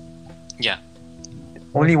 Yeah.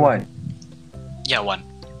 Only one. Yeah, one.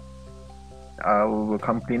 We'll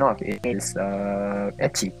come clean off. It is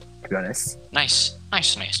ecchi, to be honest. Nice.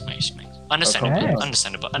 Understandable. Okay.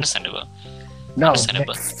 Understandable. Now,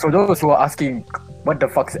 Understandable. for those who are asking, what the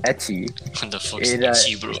fuck's ecchi? What the fuck's It,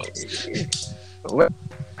 ecchi, bro? Well,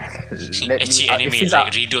 let Ecchi me- anime since like I-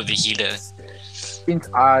 Rido the Healer.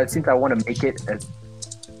 since I want to make it as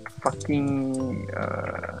fucking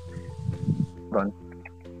hold on.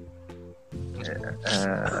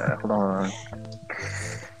 Hold on.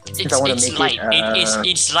 Since I wanna It's make light. it,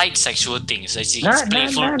 It's light sexual things. It's Nah,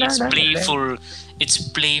 playful. nah, It's nah, nah, playful. It's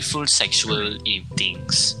playful sexual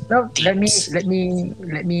things. No, let me Themes.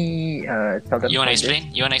 tell them. You wanna like this.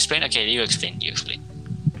 explain? You wanna explain? Okay, you explain.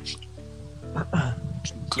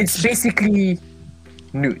 It's basically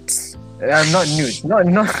nudes. Not nudes. Not.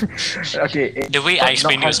 Okay. The way I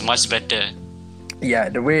explained it was how- much better. Yeah,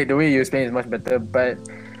 the way you explain is much better, but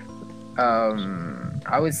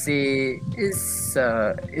I would say it's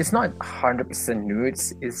not 100%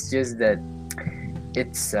 nudes. It's just that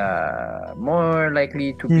it's more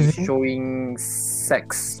likely to be Teasing? showing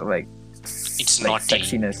sex, like It's like naughty.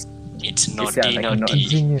 sexiness. It's yeah, naughty, like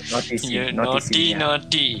naughty. Naughty, You're naughty,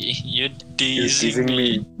 naughty. You're You're teasing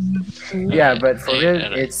me. Yeah, but for real,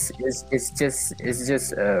 Alright. it's just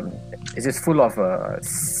full of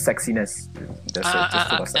sexiness. That's it, just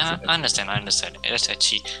full of sexiness. I understand. That's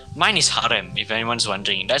actually mine is harem. If anyone's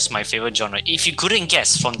wondering, that's my favorite genre. If you couldn't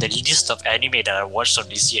guess from the list of anime that I watched on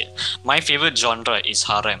this year, my favorite genre is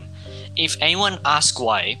harem. If anyone asks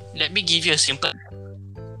why, let me give you a simple.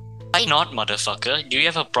 Why not, motherfucker? Do you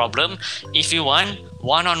have a problem? If you want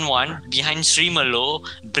one-on-one behind Sri Malo,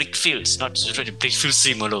 Brickfields, not Brickfields,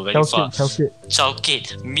 Sri Malo, very far.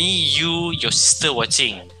 Chowkit, me, you, your sister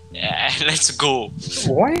watching. Let's go.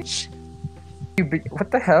 Why? What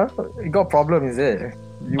the hell? You got a problem, is it?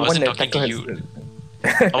 You I wasn't want talking to tackle you.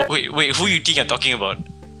 her- Oh wait, who you think I'm talking about?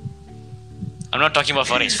 I'm not talking about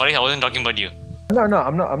Faris. Faris, I wasn't talking about you. No,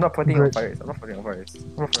 I'm not putting on Good. Faris. I'm not putting on Faris.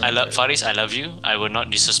 I love Faris. I love you. I will not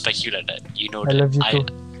disrespect you like that. You know I that. love you too.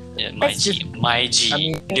 Yeah, my That's G, my G. I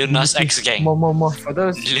mean, Lil Nas X gang. More. For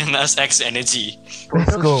those Lil Nas X energy.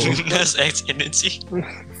 Let's go. Lil Nas X energy.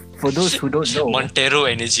 for those who don't know, Montero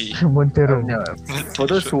energy. Montero. no, for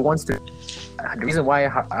those who wants to, the reason why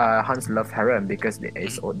Hans love harem because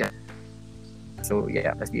it's so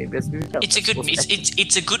yeah. Let's be It's a good.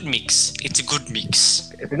 It's a good mix. It's a good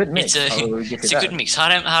mix. It's a good mix. It's a I'll give it's you a that. good mix.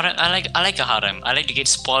 Harem. I like a harem. I like to get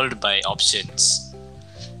spoiled by options.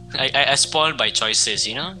 I spoiled by choices.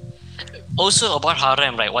 You know. Also about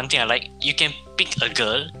harem, right? One thing I like, you can pick a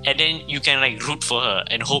girl and then you can like root for her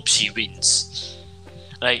and hope she wins.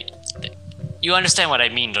 Like, you understand what I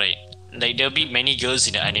mean, right? Like there'll be many girls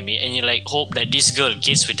in the anime and you like hope that this girl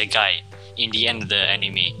gets with the guy in the end of the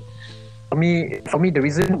anime. For me, the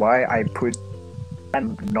reason why I put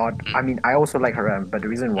not, I mean, I also like harem, but the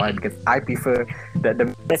reason why because I prefer that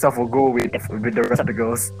the myself will go with the rest of the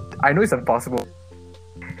girls. I know it's impossible.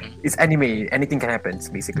 It's anime. Anything can happen.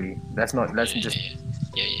 Basically, that's just.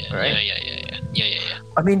 Right? Yeah.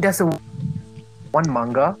 I mean, there's one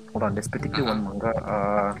manga. Hold on, there's particularly one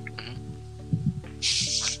manga.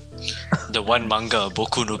 The one manga,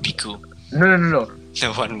 Boku no Piku. No. The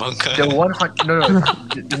one manga. The 100. No.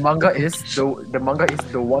 The manga is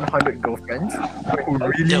the 100 girlfriends who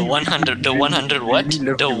really. The 100. The 100 what? really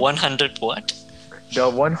love The you. 100 what? The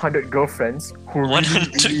 100 girlfriends who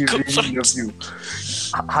 100 really love girlfriends. you.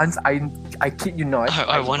 Hans, I kid you not.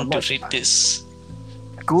 I I'm want to not- read this.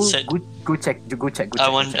 Go Said- check. I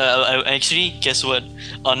want. I actually guess what?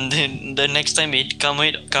 On the next time it come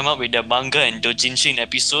up with the manga and doujinshi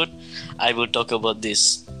episode, I will talk about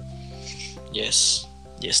this. Yes.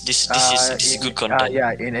 This is good content.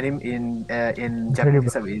 Yeah, in Japanese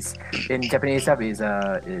itself is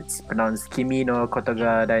it's pronounced Kimi no koto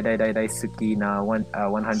ga dai suki na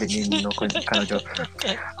 100 ni no kanojo.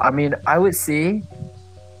 I mean, I would say,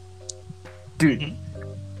 dude.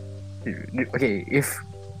 Okay, if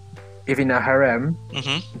in a harem,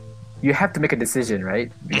 Mm-hmm. you have to make a decision,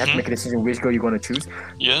 right? You have to make a decision which girl you want to choose.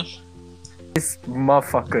 Yeah. This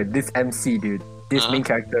motherfucker, this MC dude, this main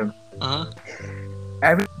character,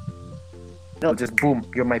 every just boom,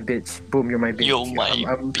 you're my bitch. Boom, you're my bitch. You're my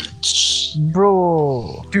bitch.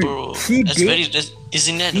 Bro. Dude, Bro. he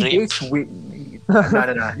Isn't that rape? No.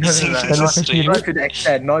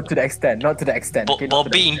 Not to the extent. Okay,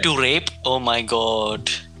 Bobby into rape? Oh my god.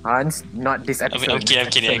 Hans, not this episode. I'm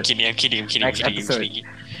kidding.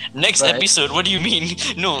 Next episode? What do you mean?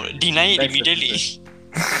 No, deny it immediately.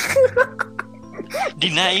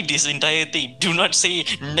 Deny this entire thing. Do not say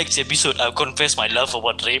next episode I'll confess my love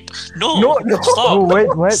about rape. No. Stop. Oh, wait,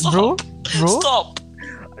 what, Stop. bro? Stop.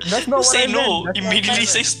 That's not what Say I meant. no. That's Immediately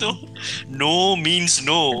says no. No means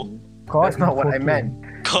no. That's not what I meant.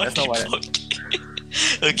 God, That's not what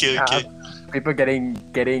I Okay. People getting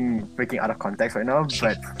freaking out of context right now,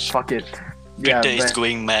 but fuck it. Twitter is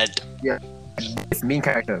going mad. Yeah, this main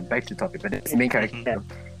character. Back to the topic, but this main character.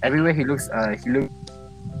 Everywhere he looks in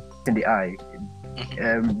the eye.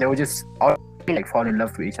 They were just all like fall in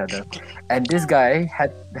love with each other, and this guy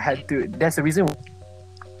had to. That's the reason.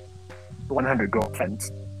 100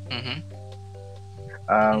 girlfriends.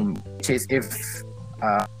 Which is if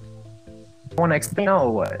want to explain now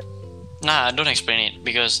or what? Nah, don't explain it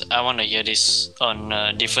because I want to hear this on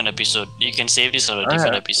a different episode. You can save this on a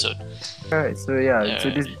different episode. Alright, so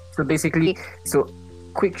so basically,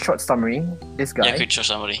 quick short summary. This guy. Yeah, quick short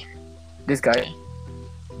summary. This guy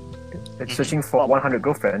is searching for 100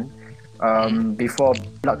 girlfriend. Before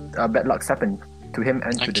bad lucks happened to him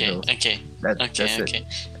and to the girls. Okay. That's it.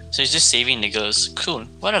 So he's just saving the girls. Cool.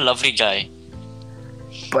 What a lovely guy.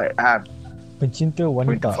 But Pencinta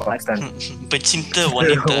wanita. Pecinta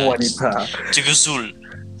wanita. Cikgu Zul.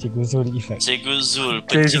 Cikgu Zul effect. Cikgu Zul.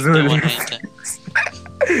 Pecinta wanita.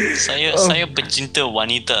 Saya pecinta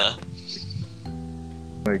wanita. Oh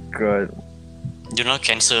my god. Do not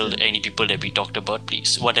cancel any people that we talked about,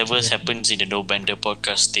 please. Whatever happens in the No Banter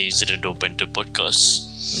podcast stays in the No Banter podcast.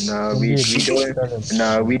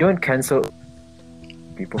 No, we don't cancel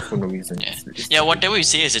people for no reason. Yeah, whatever we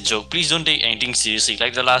say is a joke. Please don't take anything seriously.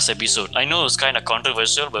 Like the last episode. I know it was kind of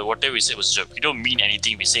controversial, but whatever we say was a joke. We don't mean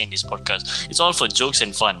anything we say in this podcast. It's all for jokes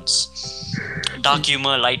and funs. Dark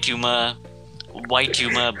humor, light humor, white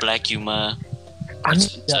humor, black humor.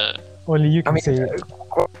 Only you can say it.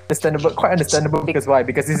 Quite understandable. Because why?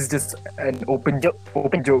 Because this is just an open joke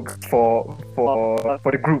for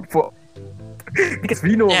the group. Because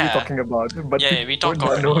we know what we're talking about, but we talk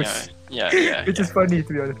about which is funny,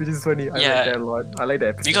 to be honest. Which is funny. I like that a lot. I like that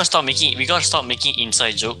episode. We gotta stop making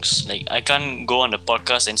inside jokes. Like I can't go on the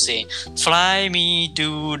podcast and say "Fly me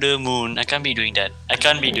to the moon." I can't be doing that.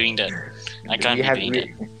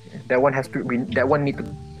 That one has to. That one need to.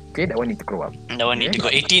 Okay, that one need to grow up. That one need to go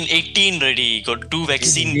 18 already. Got 2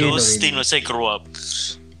 vaccine doses. Still not say grow up.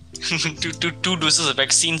 two doses of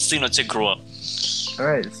vaccine. Still not say grow up.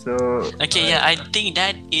 Alright, so... Okay, I think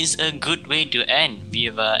that is a good way to end.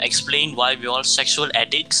 We've explained why we're all sexual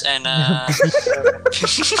addicts and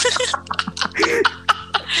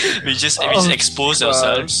we just expose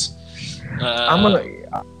ourselves. I'm gonna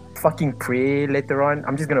fucking pray later on.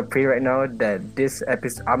 I'm just gonna pray right now that this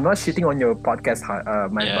episode... I'm not shitting on your podcast,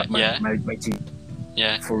 my G.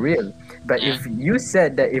 Yeah. For real. But if you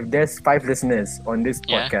said that if there's 5 listeners on this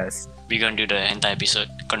podcast... We're gonna do the entire episode.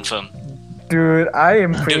 Confirm. Dude, I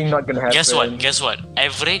am praying not gonna happen. Guess what?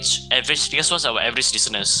 Average. Guess what's our average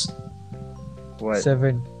listeners? What?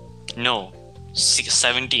 7. No,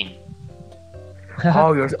 17.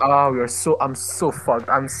 I'm so fucked.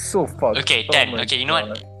 Okay, 10. Okay, you know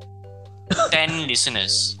what? 10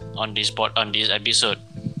 listeners on this episode.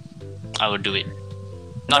 I would do it.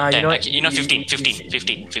 Not 10.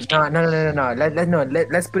 15. No.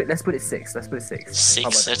 Let's put it 6. Let's put it 6.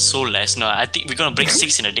 6. That's so less. No, I think we're gonna break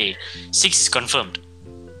 6 in a day. 6 is confirmed.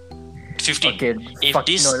 15. Okay, if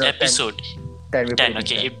this episode 10.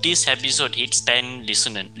 Okay, if this episode hits 10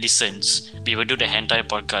 listens, we will do the hentai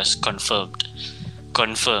podcast.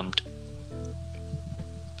 Confirmed.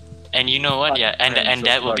 And you know what? Yeah, and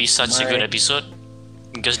that will be such a good episode.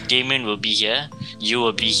 Because Damien will be here, you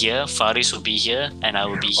will be here, Faris will be here, and I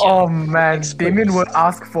will be here. Oh man, Damien will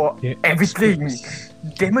ask for everything.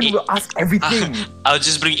 Damien will ask everything. I'll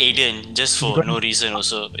just bring Aiden, just for no reason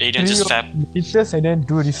also. Aiden just fab. Research and then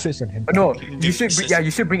do research on him. No, you should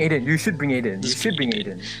bring Aiden. You should bring Aiden.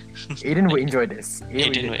 Aiden will enjoy this.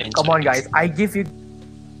 Aiden will enjoy. Come on guys, I give you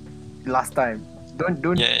last time.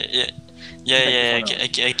 Don't. Yeah.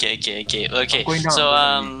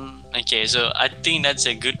 Okay. So I think that's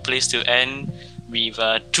a good place to end. we've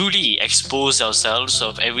truly exposed ourselves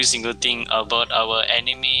of every single thing about our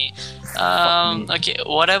anime. Okay,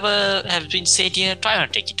 whatever has been said here, try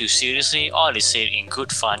not to take it too seriously. All is said in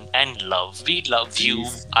good fun and love. We love you.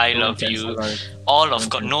 I love you. All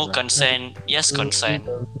of no consent. Yes, consent.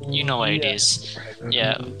 You know what it is.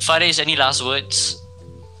 Yeah. Faris, any last words?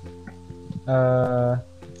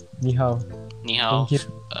 Ni hao. Ni hao. Thank you.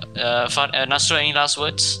 Nasro, any last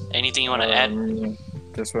words? Anything you want to add?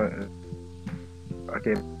 Just what?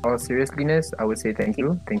 Okay. All seriousness, I would say thank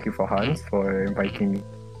you. Thank you for Hans for inviting me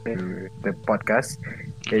to the podcast.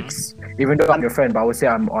 It's even though I'm your friend, but I would say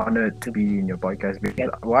I'm honored to be in your podcast.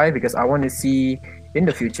 Why? Because I want to see in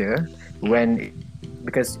the future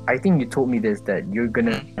because I think you told me this that you're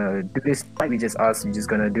gonna do this. We just asked you're just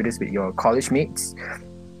gonna do this with your college mates.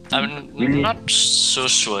 I'm not so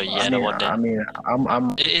sure yet about that. I mean,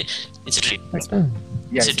 it's a dream.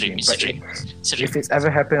 Yeah, It's a dream. If it's ever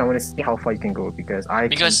happened, I want to see how far you can go because I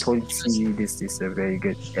can totally see this is a very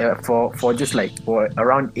good for just like for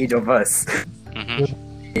around age of us.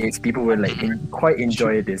 People will like quite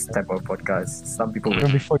enjoy this type of podcast. Some people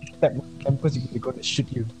will. Before you step on campus, they're gonna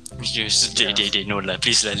shoot you. Yes, they no lah.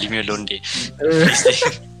 Please lah, leave me alone. They.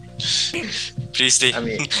 Please stay. I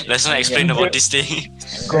mean, let's not explain about this thing.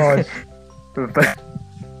 God.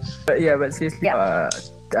 but seriously,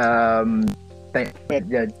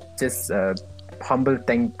 humble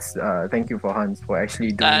thanks. Thank you for Hans for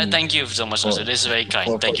actually doing. Thank you so much, Nasser. This is very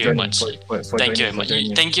kind. Thank you very much. Thank you very much.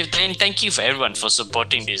 Thank you for everyone for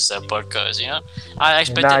supporting this podcast. You know, I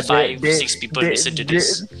expected 5-6 people listen to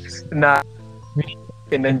this.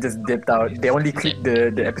 And then just dipped out. They only clicked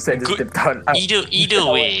the episode and just dipped out. Either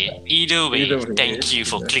way, thank you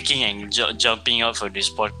for clicking and jumping out for this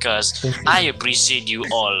podcast. I appreciate you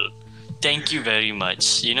all. Thank you very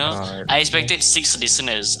much. You know, I expected 6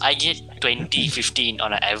 listeners. I get 20, 15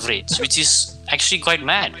 on an average, which is actually quite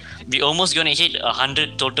mad. We almost gonna hit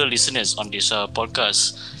 100 total listeners on this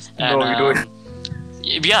podcast. And, no, we don't.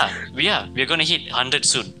 We're gonna hit 100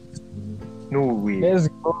 soon. No way. Let's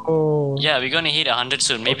go. Yeah, we're gonna hit 100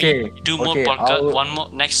 soon. Maybe two more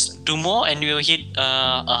podcast, 2 more, and we'll hit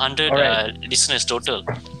 100 listeners total.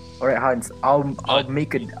 Alright, Hans. I'll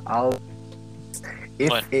make it.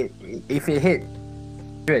 If it hit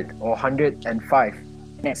 100 or 105,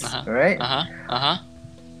 yes. Alright.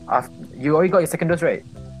 You already got your second dose, right?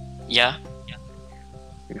 Yeah.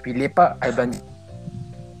 If we lepak, I belanja.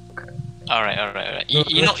 Alright.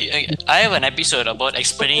 You know, I have an episode about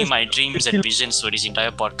explaining my dreams and visions for this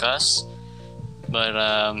entire podcast, but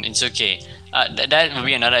it's okay. That will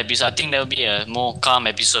be another episode. I think that will be a more calm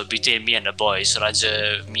episode between me and the boys,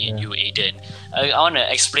 Raja, me and you, Aiden. I want to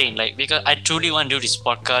explain, like, because I truly want to do this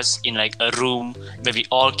podcast in like a room where we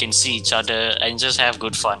all can see each other and just have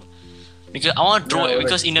good fun. Because I want to throw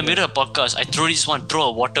because in the middle of the podcast, I just want to throw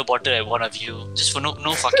a water bottle at one of you just for no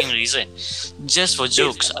fucking reason, just for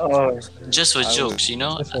jokes, just for jokes, you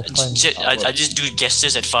know. I just do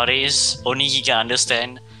gestures at Faris, only he can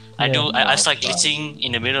understand. I start glitching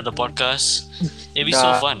in the middle of the podcast. It'd be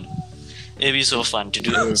so fun. It'd be so fun to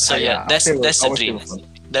do. So yeah, that's the dream.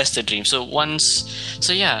 That's the dream. So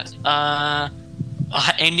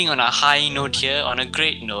ending on a high note here, on a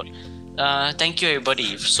great note. Thank you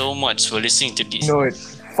everybody so much for listening to this. No,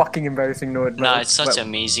 it's fucking embarrassing note. It's such an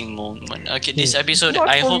amazing moment. Okay, this episode,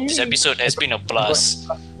 I hope this episode has been a blast.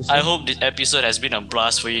 I hope this episode has been a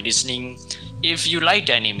blast for you listening. If you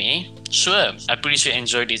liked anime, sure, I pretty sure you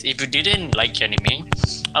enjoyed this. If you didn't like anime,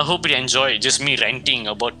 I hope you enjoyed just me ranting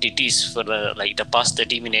about titties for the past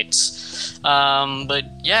 30 minutes. But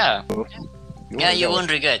yeah, you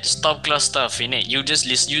won't regret. Stop class stuff, innit? You just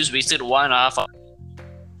wasted 1.5 hours.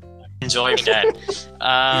 Enjoy that.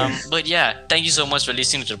 But yeah, thank you so much for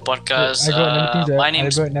listening to the podcast.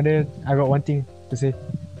 I got one thing to say.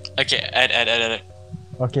 Okay, add.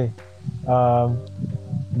 Okay.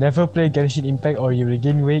 Never play Genshin Impact or you will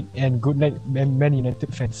gain weight, and good night, Man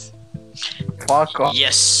United fans. Fuck off.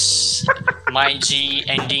 Yes. My G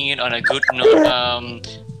ending it on a good note.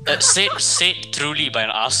 Said truly by an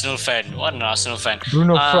Arsenal fan. What an Arsenal fan.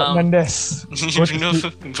 Bruno Fernandes.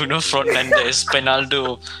 Bruno Fernandes,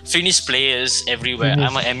 Penaldo, Finnish players everywhere.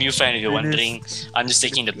 I'm a MU fan if you're wondering. I'm just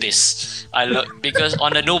taking the piss. Because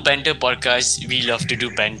on the No Banter podcast, we love to do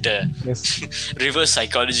banter. Yes. Reverse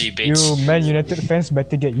psychology, bitch. You Man United fans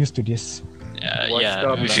better get used to this. Yeah,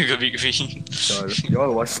 up, we you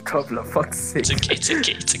all washed up, la, fuck's sake. It's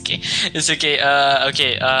okay. I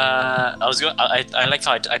like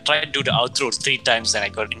how I tried to do the outro 3 times and I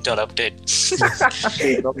got interrupted.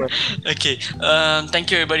 Okay.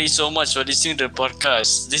 Thank you everybody so much for listening to the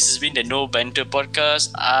podcast. This has been the No Banter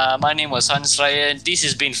podcast. My name was Hans Ryan. This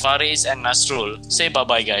has been Faris and Nasrul. Say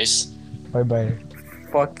bye guys. Bye.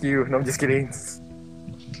 Fuck you. No, I'm just kidding.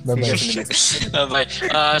 Bye. Bye.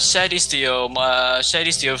 Share this to your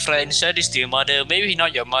friends. Share this to your mother. Maybe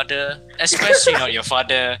not your mother, especially not your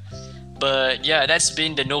father. But yeah, that's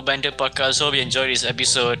been the No Banter podcast. Hope you enjoyed this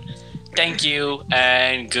episode. Thank you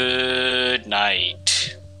and good night.